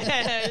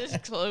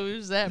 just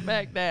close that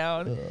back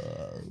down.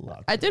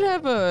 Lock I it did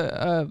up. have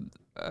a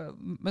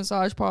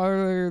massage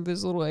parlor.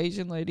 This little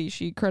Asian lady,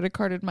 she credit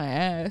carded my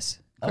ass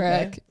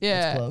crack. Okay,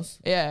 Yeah, that's close.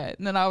 yeah.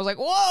 And then I was like,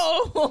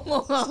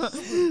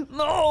 whoa,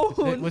 no.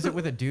 Was it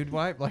with a dude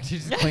wipe? Like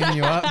she's just cleaning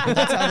you up?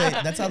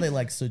 That's how they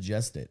like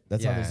suggest it.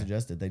 That's how they Yeah.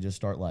 suggest it. They just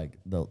start like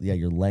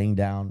you're laying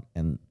down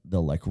and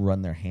they'll like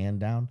run their hand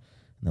down and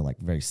they're like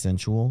very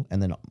sensual. And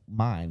then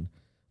mine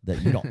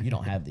that you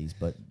don't have these,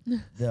 but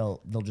they'll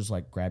just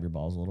like grab your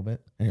balls a little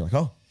bit and you're like,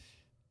 oh.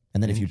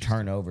 And then if you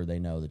turn over, they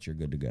know that you're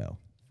good to go.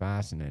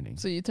 Fascinating.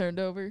 So you turned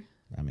over.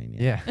 I mean,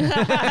 yeah. Yeah.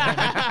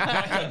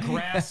 Like a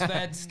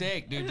grass-fed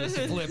steak, dude. Just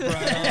flip right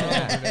on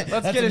over. Let's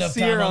That's get a enough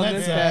sear time on on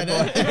this that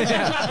bad boy.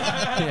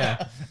 Yeah.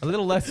 Yeah. A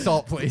little less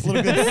salt, please. A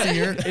little good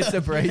sear. It's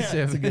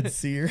abrasive. It's a good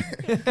sear.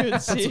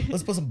 See?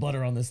 Let's put some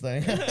butter on this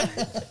thing.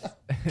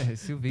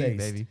 Sous vide, Based.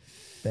 baby.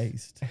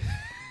 Based.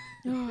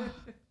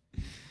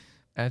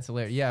 That's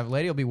hilarious. Yeah, a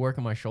lady will be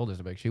working my shoulders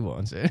to make she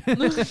wants it.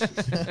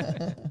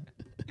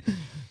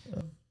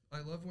 I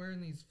love wearing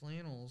these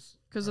flannels.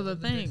 Because of the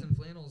thing. Dixon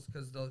flannels,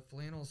 because the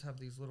flannels have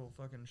these little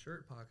fucking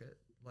shirt pocket,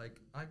 like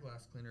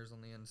eyeglass cleaners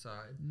on the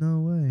inside. No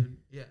way. Dude,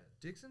 yeah,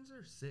 Dixons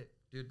are sick,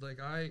 dude.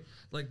 Like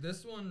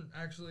this one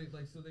actually,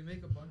 like, so they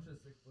make a bunch of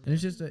sick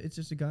flannels. And it's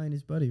just a guy and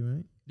his buddy,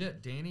 right? Yeah,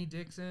 Danny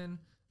Dixon,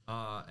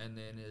 and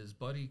then his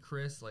buddy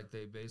Chris. Like,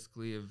 they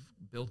basically have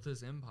built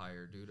this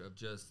empire, dude, of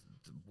just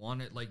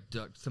wanted like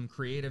some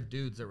creative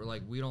dudes that were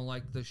like, we don't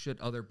like the shit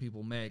other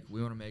people make.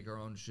 We want to make our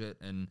own shit,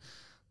 and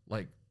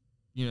like,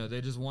 you know,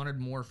 they just wanted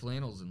more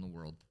flannels in the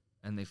world,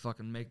 and they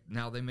fucking make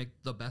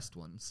the best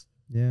ones.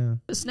 Yeah.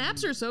 The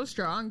snaps are so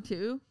strong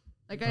too.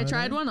 Like I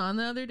tried one on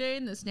the other day,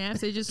 and the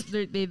snaps they just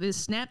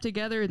snap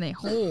together and they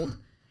hold,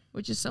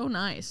 which is so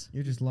nice.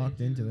 You're just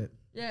locked into it.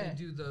 Yeah. They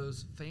do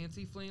those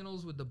fancy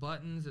flannels with the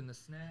buttons and the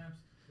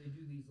snaps. They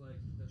do these like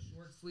the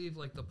short sleeve,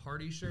 like the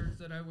party shirts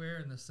that I wear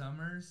in the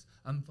summers.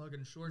 I'm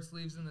fucking short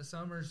sleeves in the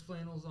summers,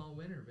 flannels all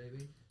winter,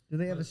 baby. Do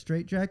they have a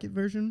straight jacket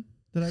version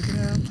that I can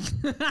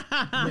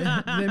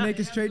have? Do they make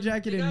a straight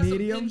jacket in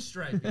medium?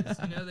 Some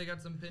pinstripies, you know, they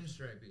got some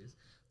pinstripies.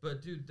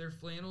 But dude, their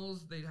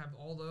flannels, they have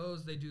all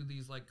those. They do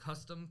these like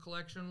custom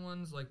collection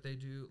ones. Like they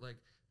do like,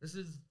 this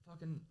is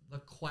fucking the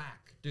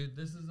Quack, dude.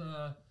 This is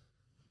a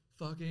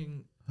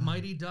fucking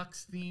Mighty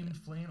Ducks themed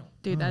flannel.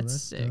 Dude, that's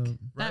sick. dope.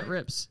 That Right?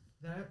 rips.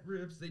 That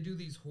rips. They do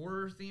these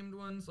horror themed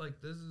ones. Like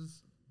this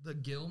is the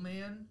Gill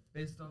Man,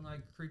 based on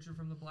like Creature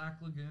from the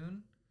Black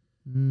Lagoon.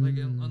 Like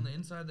on the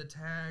inside of the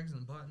tags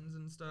and buttons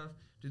and stuff.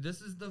 Dude,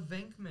 this is the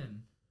Venkman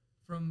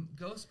from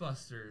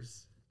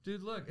Ghostbusters.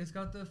 Dude, look, it's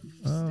got the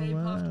Stay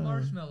Puft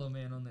Marshmallow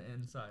Man on the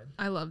inside.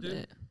 I loved Dude,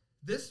 it.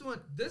 This one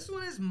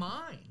is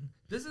mine.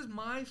 This is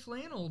my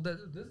flannel. Dude,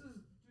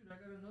 I got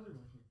another one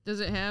here. Does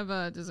it have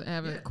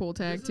a cool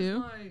tag this is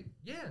too?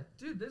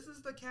 Dude, this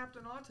is the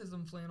Captain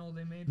Autism flannel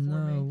they made for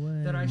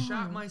me that I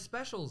shot my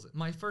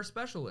first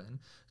special in.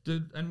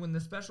 Dude, and when the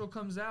special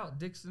comes out,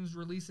 Dixon's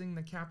releasing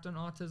the Captain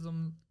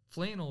Autism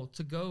flannel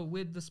to go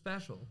with the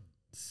special.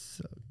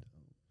 So dope.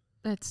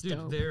 That's Dude,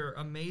 dope. they're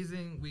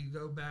amazing. We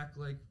go back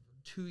like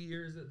 2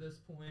 years at this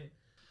point.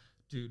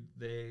 Dude,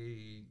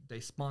 they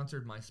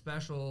sponsored my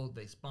special.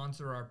 They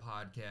sponsor our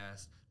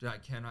podcast. Dude, I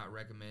cannot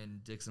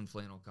recommend Dixon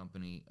Flannel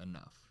Company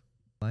enough.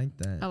 I like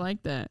that. I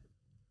like that.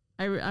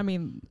 I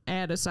mean,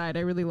 ad aside,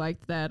 I really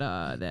liked that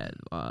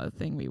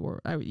thing we wore.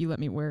 You let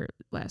me wear it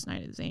last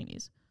night at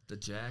Zany's. The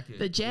jacket.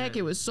 The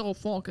jacket was so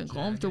fucking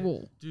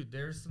comfortable. Dude,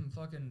 there's some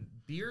fucking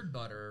beard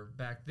butter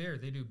back there.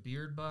 They do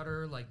beard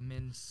butter, like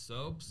men's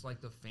soaps, like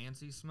the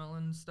fancy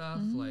smelling stuff,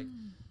 like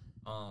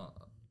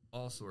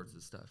all sorts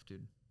of stuff,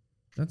 dude.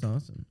 That's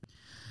awesome.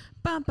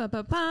 Ba, ba,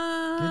 ba,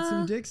 ba. Get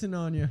some Dixon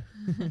on you.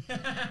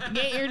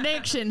 Get your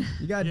diction.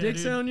 You got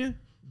Dixon dude. on you?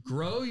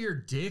 Grow your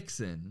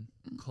Dixon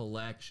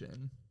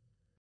collection.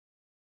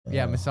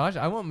 Yeah, massage.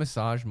 I want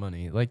massage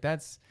money. Like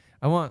that's.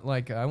 I want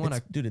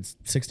to. Dude, it's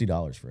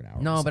 $60 for an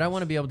hour. No, but I massage.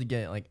 want to be able to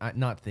get like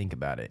not think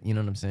about it. You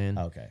know what I'm saying?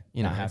 Okay.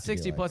 You know, I have to be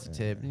 60 like, plus a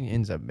tip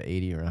ends up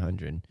 80 or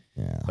 100.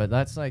 Yeah. But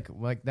that's like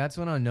that's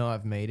when I know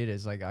I've made it.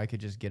 Is like I could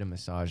just get a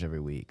massage every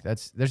week.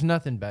 There's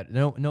nothing better.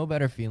 No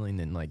better feeling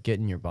than like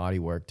getting your body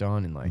worked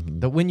on and like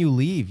when you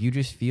leave, you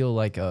just feel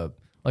like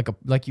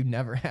you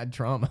never had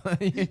trauma.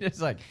 You're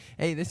just like,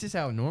 hey, this is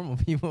how normal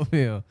people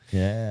feel.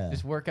 Yeah.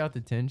 Just work out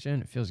the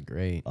tension. It feels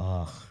great.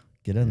 Ugh.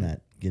 Get in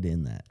that.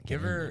 You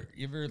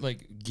ever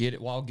like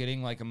while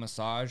getting like a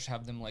massage,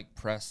 have them like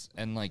press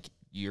and like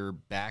your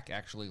back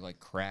actually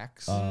like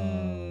cracks?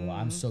 Oh,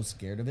 I'm so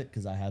scared of it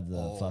because I have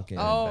the fucking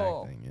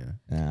Oh. Back thing,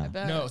 yeah. Yeah. I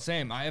bet. No,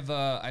 same. I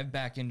have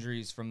back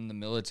injuries from the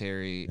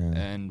military,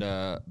 and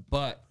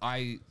but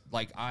I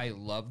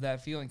love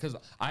that feeling because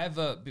I have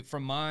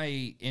from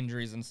my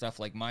injuries and stuff,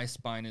 like my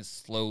spine is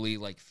slowly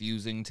like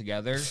fusing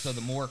together. So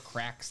the more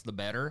cracks, the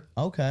better.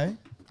 Okay.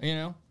 You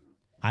know.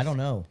 I don't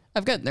know.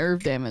 I've got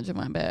nerve damage in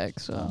my back,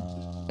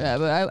 so yeah.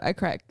 But I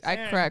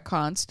crack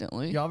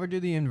constantly. You ever do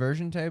the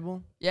inversion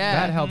table? Yeah.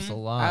 That helps a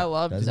lot. I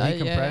love Does it? that.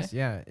 Decompress.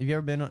 Yeah. Have you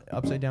ever been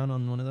upside down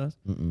on one of those?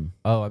 Mm-mm.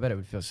 Oh, I bet it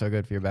would feel so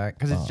good for your back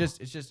because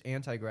it's just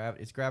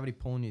anti-gravity. It's gravity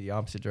pulling you the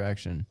opposite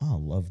direction.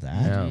 Oh, love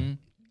that. Yeah. Mm-hmm.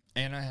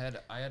 And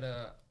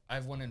I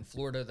have one in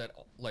Florida that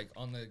like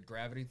on the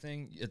gravity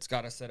thing, it's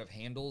got a set of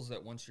handles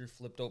that once you're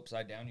flipped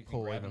upside down, you can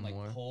Pull grab and even like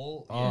more.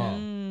 pull. Oh. Yeah.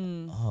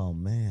 Oh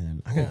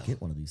man, I gotta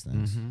get one of these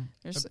things.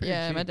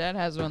 Yeah, my dad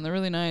has one. They're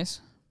really nice.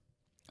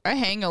 I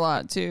hang a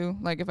lot too.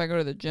 Like if I go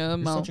to the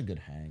gym, You're I'll such a good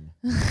hang.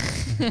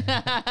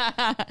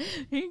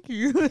 Thank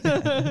you.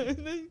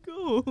 Thank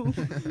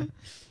you.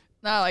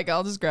 Nah, like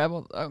I'll just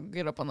I'll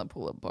get up on the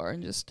pull-up bar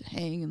and just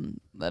hang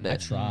and let I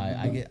it.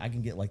 try. I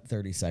can get like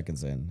 30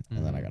 seconds in,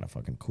 and then I gotta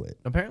fucking quit.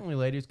 Apparently,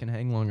 ladies can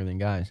hang longer than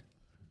guys.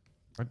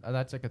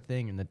 That's like a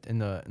thing in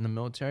the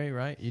military,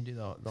 right? You do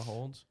the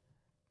holds.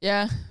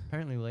 Yeah,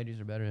 Apparently,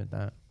 ladies are better at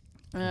that.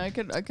 I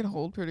could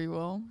hold pretty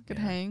well. Could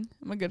hang.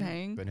 I'm a good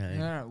hang. Good hang.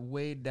 You're not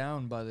weighed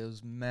down by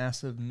those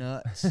massive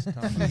nuts.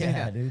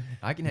 Yeah, dude.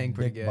 I can hang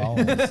pretty Big good.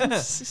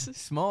 balls.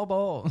 Small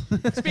ball.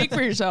 Speak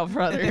for yourself,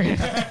 brother. You think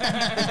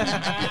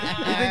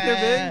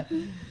they're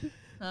big?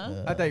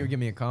 Huh? I thought you were giving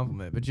me a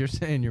compliment, but you're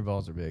saying your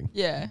balls are big.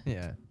 Yeah.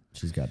 Yeah.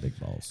 She's got big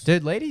balls.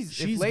 Dude, ladies,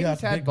 She's if ladies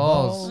got had big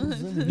balls.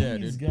 and Yeah,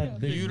 he's dude. got The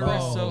big uterus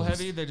balls. so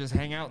heavy they just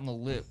hang out in the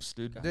lips,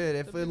 dude. Dude,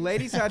 if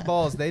ladies had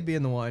balls, they'd be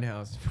in the White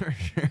House for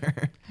sure.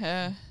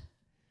 Yeah.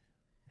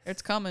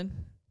 It's coming.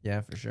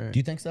 Yeah, for sure. Do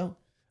you think so?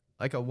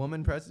 Like a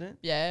woman president?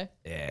 Yeah.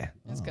 Yeah.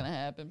 It's gonna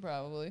happen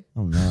probably.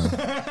 Oh no.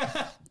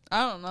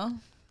 I don't know.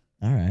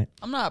 All right.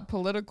 I'm not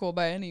political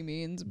by any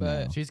means,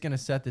 but She's gonna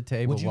set the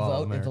table. Would you while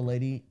vote if America- a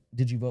lady?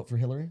 Did you vote for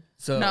Hillary?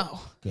 So no.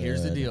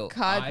 here's the Good. deal.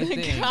 God, I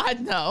think, God,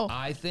 no.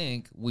 I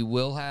think we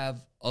will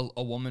have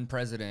a woman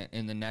president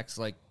in the next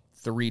like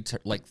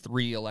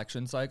three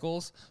election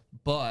cycles,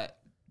 but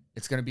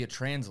it's going to be a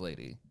trans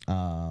lady.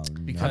 I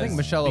think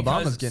Michelle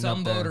Obama's getting some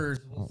up there. voters.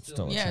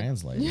 Still a Yeah.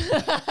 translator.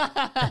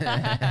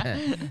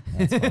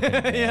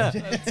 Yeah.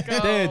 Let's go.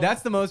 Dude,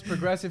 that's the most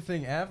progressive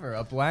thing ever.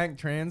 A black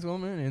trans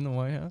woman in the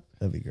White House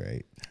That'd be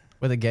great.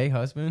 with a gay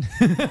husband.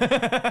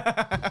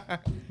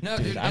 No,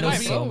 dude, I it'll, know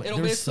be, so- it'll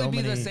there's basically so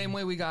be the many- same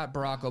way we got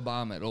Barack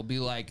Obama. It'll be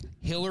like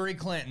Hillary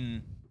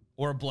Clinton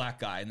or a black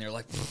guy, and they're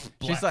like,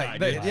 black She's like, guy,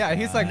 the- dude. yeah,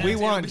 he's like, And we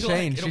it'll want be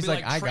change. it'll She's be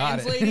like, I got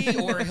trans it. lady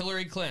or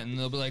Hillary Clinton.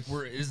 They'll be like,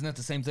 isn't that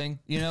the same thing?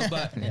 You know,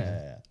 but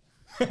Yeah.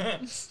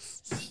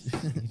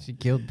 She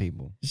killed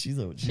people. She's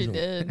a. She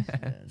did.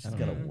 Yeah, she's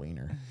got a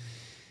wiener.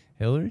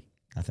 Hillary?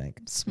 I think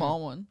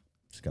Small one.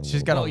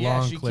 she's got a. a oh yeah,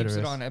 long she clitoris.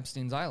 keeps it on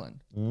Epstein's island.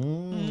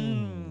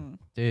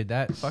 Dude,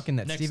 that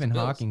Next Stephen to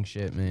Bill's. Hawking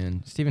shit,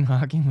 man. Stephen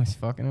Hawking was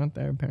fucking out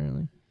there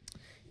apparently.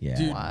 Yeah.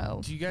 Dude,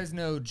 Wild. do you guys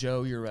know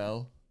Joe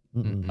Urell?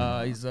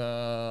 He's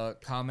a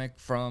comic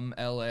from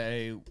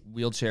LA,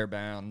 wheelchair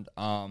bound.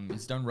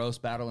 He's done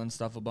roast battle and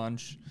stuff a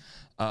bunch.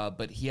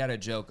 But he had a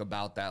joke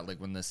about that, like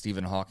when the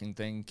Stephen Hawking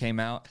thing came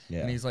out. Yeah.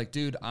 And he's like,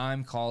 dude,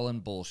 I'm calling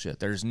bullshit.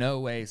 There's no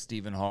way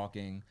Stephen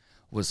Hawking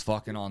was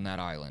fucking on that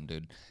island,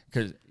 dude.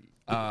 Because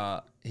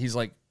he's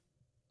like,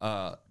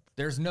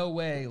 there's no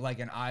way like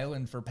an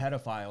island for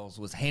pedophiles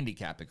was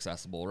handicap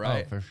accessible,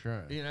 right? Oh, for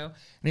sure. You know? And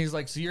he's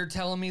like, so you're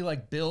telling me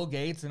like Bill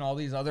Gates and all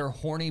these other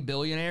horny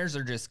billionaires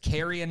are just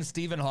carrying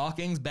Stephen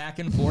Hawking's back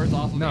and forth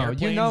off of No,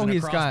 airplanes you know and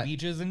he's across got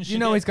beaches and shit? You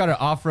know he's got an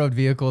off-road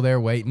vehicle there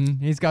waiting.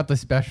 He's got the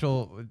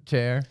special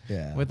chair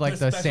Yeah. with like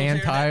the special sand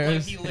chair that,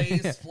 tires. Like,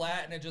 he lays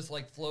flat and it just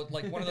like floats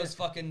like one of those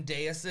fucking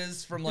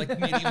daises from like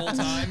medieval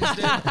times,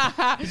 dude.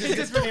 He just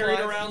gets carried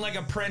around like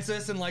a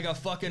princess in like a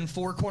fucking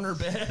four-corner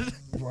bed.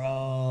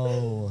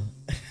 Bro.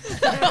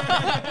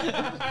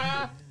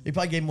 He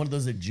probably gave him one of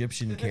those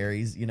Egyptian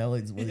carries, you know,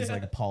 like one of these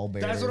like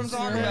pallbearers. That's what I'm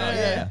talking about.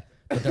 Yeah.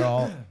 But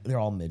they're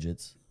all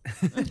midgets.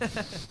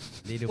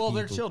 Well,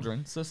 they're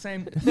children, so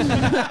same.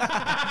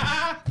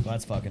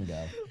 Let's fucking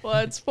go.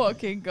 Let's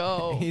fucking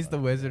go. He's the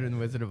wizard in the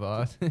Wizard of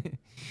Oz.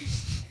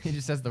 He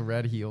just has the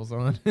red heels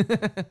on.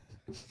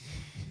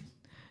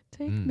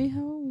 Take me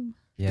home.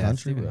 Yeah,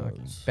 Country Stephen Hawking.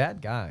 roads.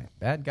 Bad guy.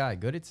 Bad guy.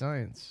 Good at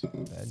science.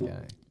 Bad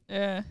guy.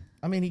 Yeah.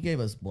 I mean, he gave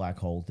us black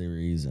hole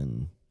theories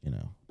and, you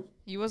know,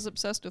 He was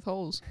obsessed with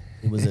holes.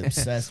 he was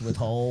obsessed with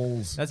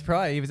holes. That's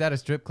probably, he was at a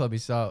strip club. He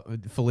saw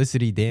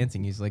Felicity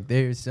dancing. He's like,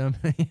 there's some,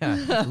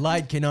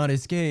 light cannot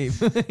escape.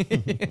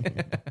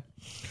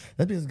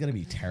 That is going to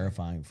be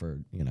terrifying for,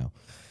 you know,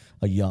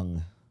 a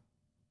young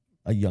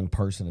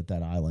person at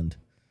that island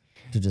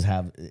to just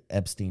have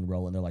Epstein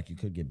rolling. They're like, you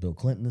could get Bill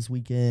Clinton this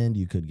weekend.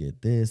 You could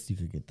get this. You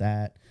could get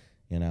that.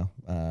 You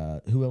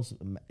know, who else?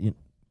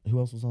 Who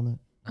else was on that?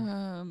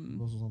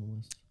 Who else was on the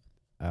list?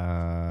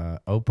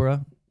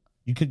 Oprah.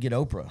 You could get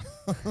Oprah.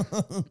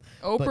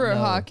 Oprah no.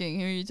 Hawking,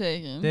 who are you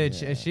taking? Dude,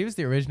 she was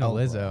the original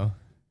Oprah. Lizzo.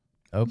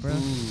 Oprah?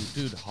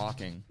 Ooh, dude,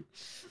 Hawking.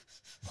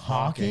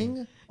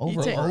 Hawking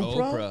over take-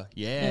 Oprah?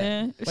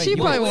 Yeah. Yeah. She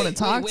probably want to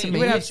talk to wait, me.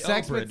 would have which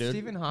sex Oprah, with dude?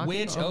 Stephen Hawking?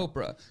 Which Oh.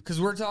 Oprah?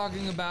 Because we're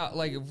talking about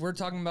like if we're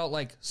talking about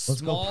like go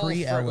small,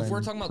 pre-Ellen- if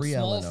we're talking about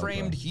pre-Ellen small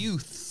framed Oprah.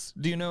 youths.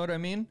 Do you know what I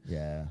mean?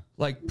 Yeah.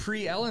 Like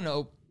pre-Ellen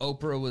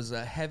Oprah was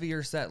a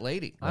heavier set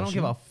lady. I don't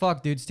give a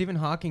fuck, dude. Stephen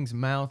Hawking's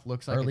mouth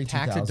looks like Early a 2000s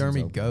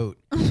taxidermy Oprah. goat.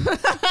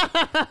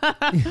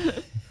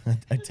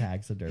 A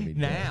taxidermy.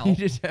 Now, You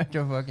just have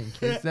to fucking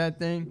kiss that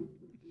thing.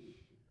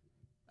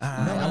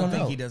 I don't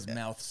think know. he does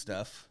mouth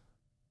stuff.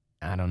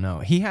 I don't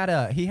know.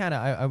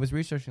 I was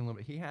researching a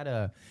little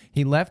bit.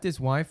 He left his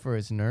wife for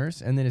his nurse,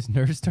 and then his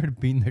nurse started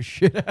beating the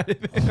shit out of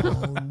him.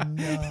 Oh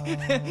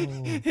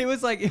no. He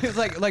was like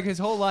his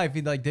whole life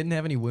he like didn't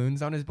have any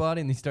wounds on his body,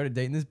 and he started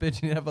dating this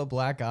bitch, and he'd have a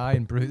black eye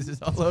and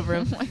bruises all over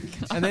him.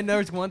 And then there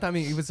was one time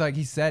he was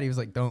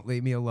like, don't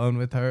leave me alone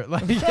with her.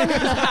 Like, he was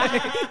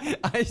like,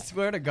 I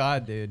swear to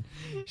God, dude,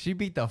 she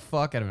beat the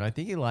fuck out of him. I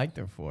think he liked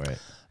her for it.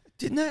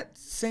 Didn't that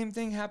same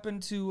thing happen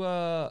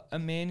to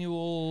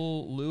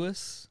Emmanuel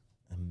Lewis?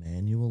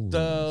 Emmanuel Lewis.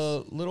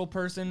 The little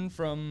person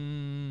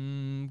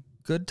from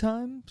Good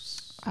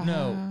Times?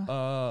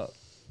 No.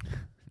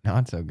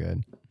 Not so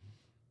good.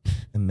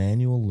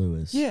 Emmanuel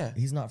Lewis. Yeah.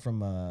 He's not from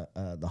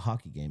the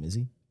hockey game, is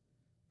he?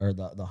 Or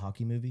the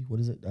hockey movie? What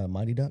is it?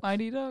 Mighty Ducks?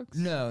 Mighty Ducks.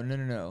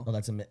 No. Oh,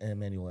 that's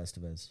Emmanuel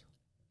Estevez.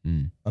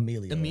 Mm.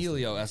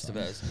 Emilio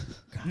Estevez.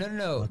 God,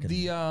 No.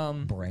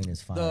 The brain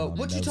is fine.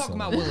 what you talking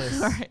about,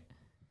 Willis? All right.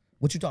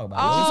 What you talking about?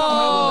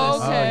 Oh,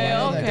 Willis? okay,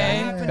 Oh, yeah, okay.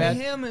 that Happened guy. to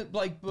him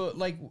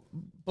like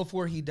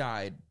before he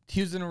died.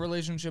 He was in a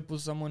relationship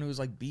with someone who was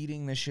like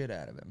beating the shit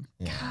out of him.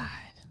 Yeah. God.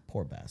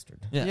 Poor bastard.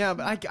 Yeah,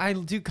 but I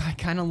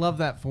kind of love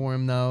that for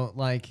him though.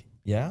 Like,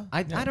 Yeah.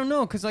 I don't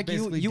know, cause like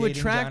Basically you dating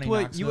attract Johnny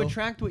what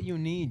Knoxville. you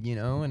need, you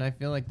know, and I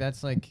feel like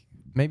that's like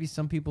maybe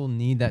some people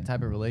need that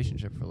type of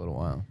relationship for a little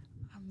while.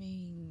 I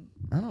mean,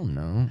 I don't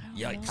know.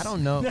 Yikes. I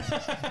don't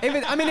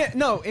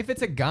know. If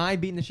it's a guy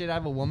beating the shit out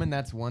of a woman,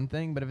 that's one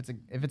thing. But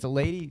if it's a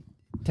lady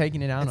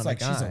taking it out It's on like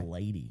a guy, she's a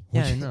lady.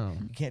 Yeah, I know.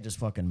 You can't just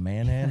fucking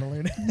manhandle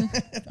her.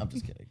 I'm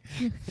just kidding.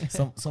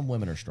 Some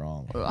women are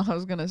strong. I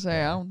was gonna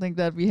say I don't think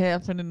that'd be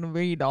happening to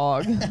me,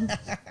 dog.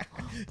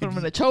 Put him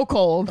in a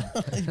chokehold.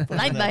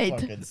 Night night.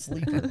 Fucking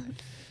sleeper.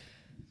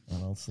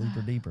 Well,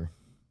 sleeper deeper.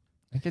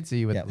 I could see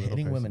you with Yeah, a little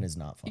hitting person. women is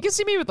not fun. You can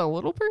see me with a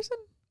little person.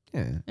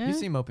 Yeah. Yeah. You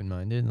seem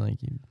open-minded,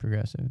 like you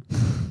progressive.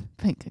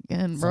 Think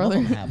again, Some brother.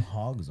 of them have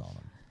hogs on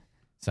them.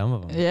 Some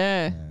of them.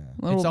 Yeah.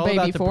 It's Little all baby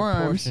about the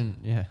forearms. proportion.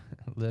 Yeah,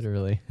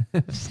 literally.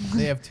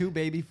 They have 2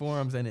 baby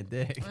forearms and a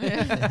dick.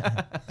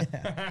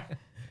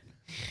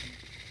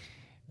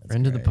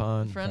 Friend of the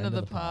pond. Friend of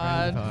the Friend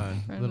pod. of the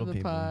pod. Friend Little of the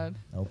people. pod.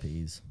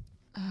 LPs.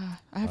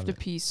 I have to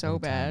pee so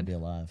What a time to bad. Be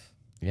alive.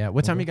 Yeah.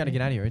 What time you got to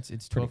get out of here? It's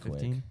Pretty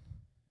 12:15.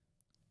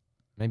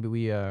 Maybe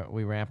we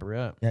wrap her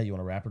up. Yeah, you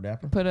want a rapper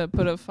dapper?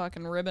 Put a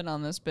fucking ribbon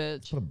on this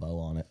bitch. Put a bow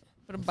on it.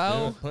 Put a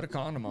bow. Put a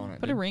condom on it.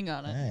 Put a ring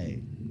on it.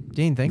 Hey.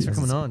 Dean, thanks for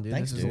coming on, dude.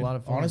 Thanks, this is dude. a lot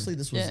of fun. Honestly,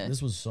 this was Yeah.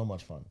 this was so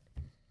much fun.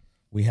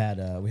 We had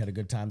a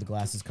good time. The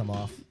glasses come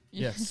off.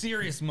 Yeah,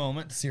 serious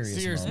moment.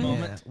 Serious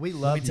moment. we Let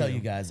love me tell you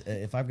guys,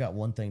 if I've got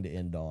one thing to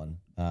end on,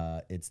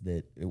 it's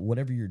that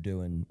whatever you're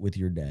doing with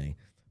your day,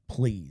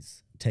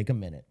 please take a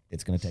minute.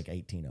 It's going to take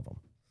 18 of them.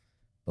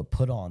 But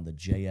put on the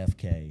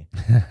JFK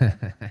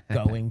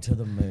going to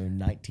the moon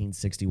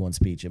 1961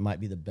 speech. It might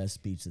be the best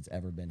speech that's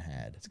ever been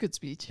had. It's a good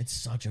speech. It's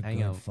such a Hang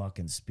good on.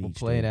 fucking speech. We'll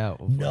play it dude. out.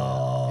 We'll play it No.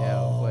 out.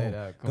 Yeah, we'll play it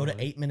out. Come Go on.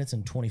 to 8 minutes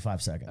and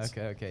 25 seconds.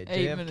 Okay. 8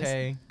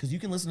 JFK. Because you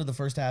can listen to the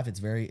first half. It's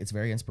very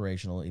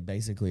inspirational. It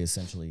basically,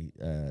 essentially,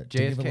 to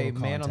give a JFK,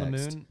 little man on the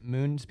context.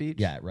 moon speech.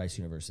 Yeah, at Rice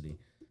University.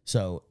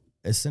 So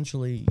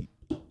essentially,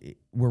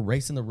 we're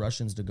racing the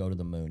Russians to go to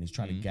the moon. He's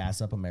trying to gas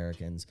up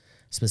Americans.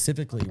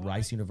 Specifically,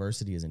 Rice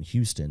University is in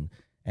Houston,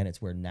 and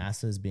it's where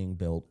NASA is being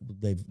built.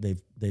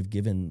 They've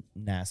given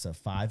NASA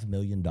 $5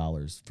 million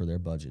for their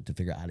budget to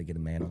figure out how to get a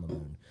man on the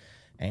moon.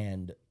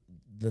 And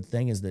the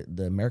thing is that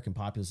the American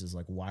populace is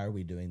like, why are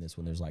we doing this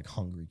when there's like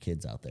hungry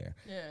kids out there?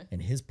 Yeah.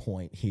 And his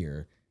point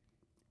here,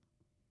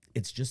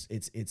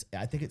 it's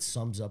I think it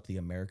sums up the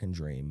American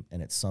dream,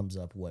 and it sums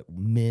up what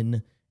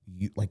men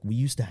we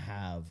used to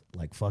have,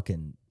 like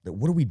fucking,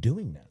 what are we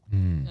doing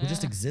now? We're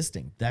just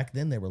existing. Back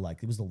then they were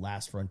like, it was the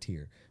last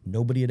frontier.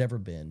 Nobody had ever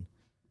been.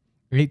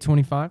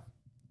 825.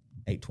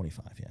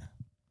 825, yeah.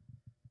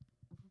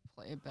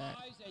 Play it back.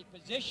 A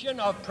position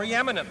of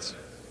preeminence.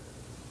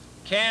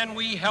 Can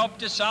we help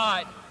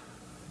decide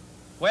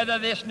whether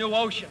this new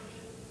ocean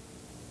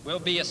will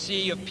be a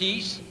sea of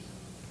peace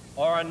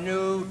or a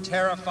new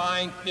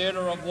terrifying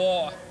theater of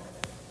war?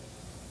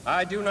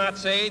 I do not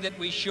say that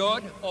we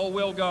should or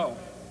will go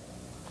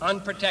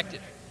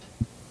unprotected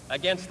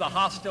against the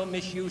hostile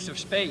misuse of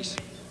space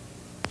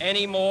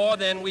any more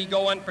than we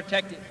go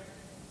unprotected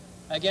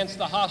against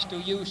the hostile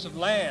use of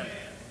land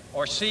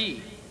or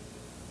sea.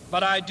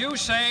 But I do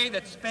say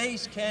that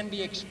space can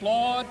be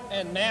explored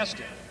and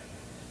mastered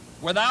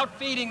without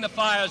feeding the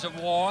fires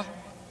of war,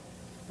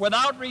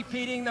 without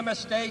repeating the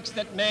mistakes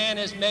that man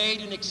has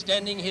made in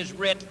extending his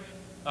writ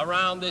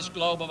around this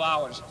globe of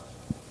ours.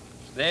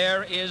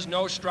 There is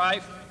no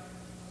strife,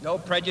 no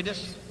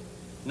prejudice,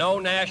 no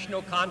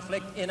national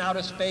conflict in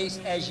outer space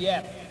as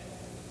yet.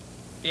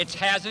 Its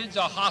hazards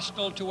are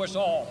hostile to us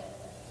all.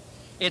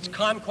 Its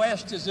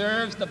conquest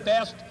deserves the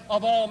best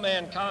of all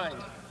mankind,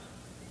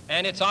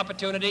 and its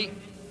opportunity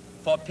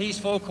for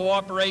peaceful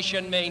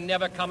cooperation may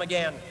never come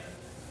again.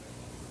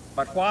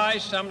 But why,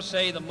 some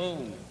say, the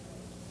moon?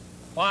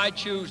 Why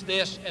choose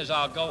this as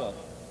our goal?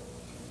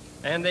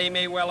 And they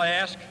may well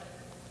ask,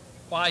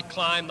 why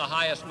climb the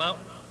highest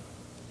mountain?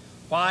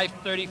 Why,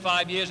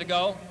 35 years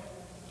ago,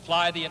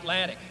 fly the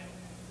Atlantic?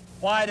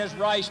 Why does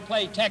Rice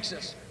play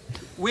Texas?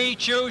 We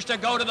choose to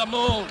go to the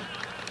moon.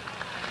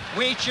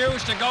 We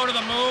choose to go to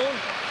the moon.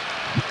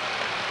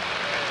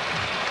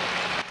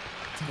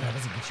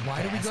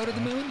 Why do we go to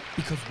the moon?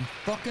 Because we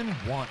fucking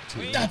want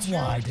to. That's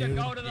why, We choose dude.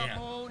 to go to the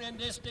moon in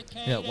this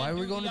decade. Yeah, why and are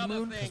we do going to the other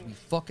moon? Because we things.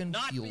 fucking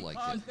Not feel like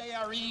because it. they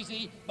are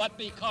easy, but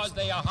because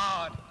they are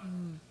hard.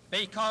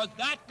 Because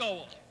that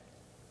goal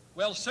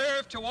will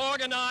serve to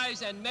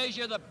organize and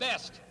measure the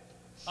best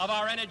of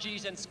our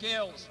energies and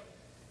skills.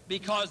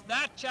 Because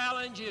that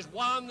challenge is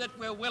one that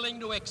we're willing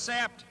to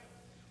accept,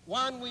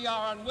 one we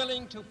are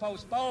unwilling to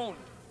postpone,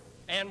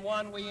 and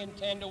one we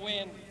intend to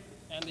win.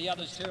 and the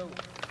others too.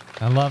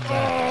 I love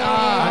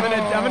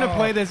that. I'm gonna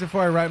play this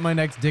before I write my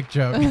next dick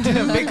joke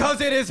because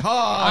it is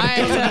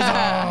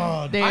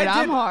hard. Dude,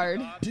 I'm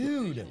hard.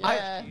 Dude.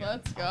 Yeah,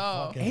 let's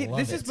go. Hey,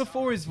 this is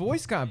before his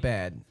voice got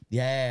bad.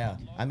 Yeah.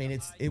 I mean,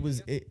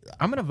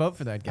 I'm gonna vote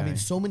for that guy. I mean,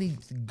 so many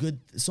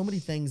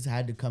things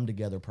had to come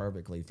together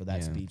perfectly for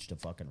that speech to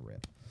fucking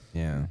rip.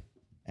 Yeah.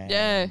 And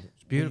Yeah.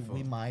 It's beautiful.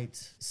 We might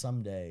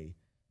someday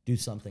do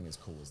something as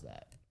cool as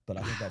that. But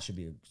I think that should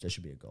be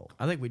a goal.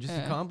 I think we just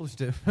accomplished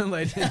it,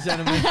 ladies and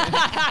gentlemen.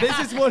 This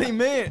is what he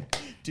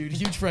meant. Dude,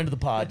 huge friend of the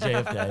pod,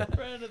 JFK.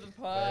 Friend of the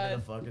pod. Friend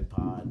of the fucking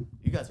pod.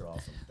 You guys are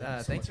awesome.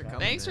 Thanks for coming.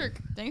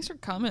 Thanks for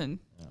coming.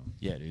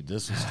 Yeah, dude,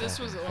 this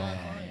was a lot of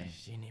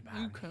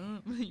fun.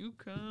 You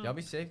come. Y'all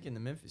be safe getting to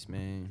Memphis,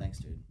 man. Thanks,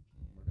 dude.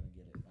 We're gonna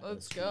get it.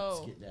 Let's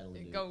go.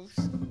 Go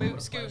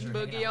boot scoot and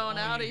boogie on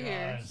out of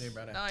here.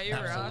 No, you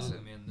were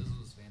awesome. Man, this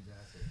was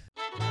fantastic.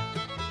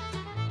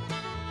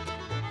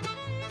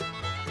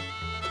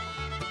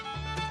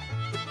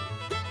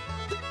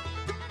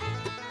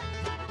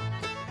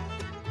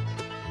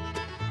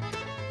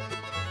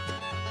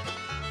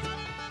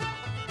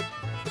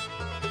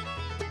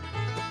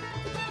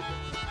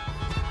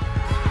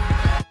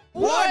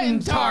 What in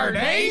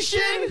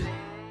tardation?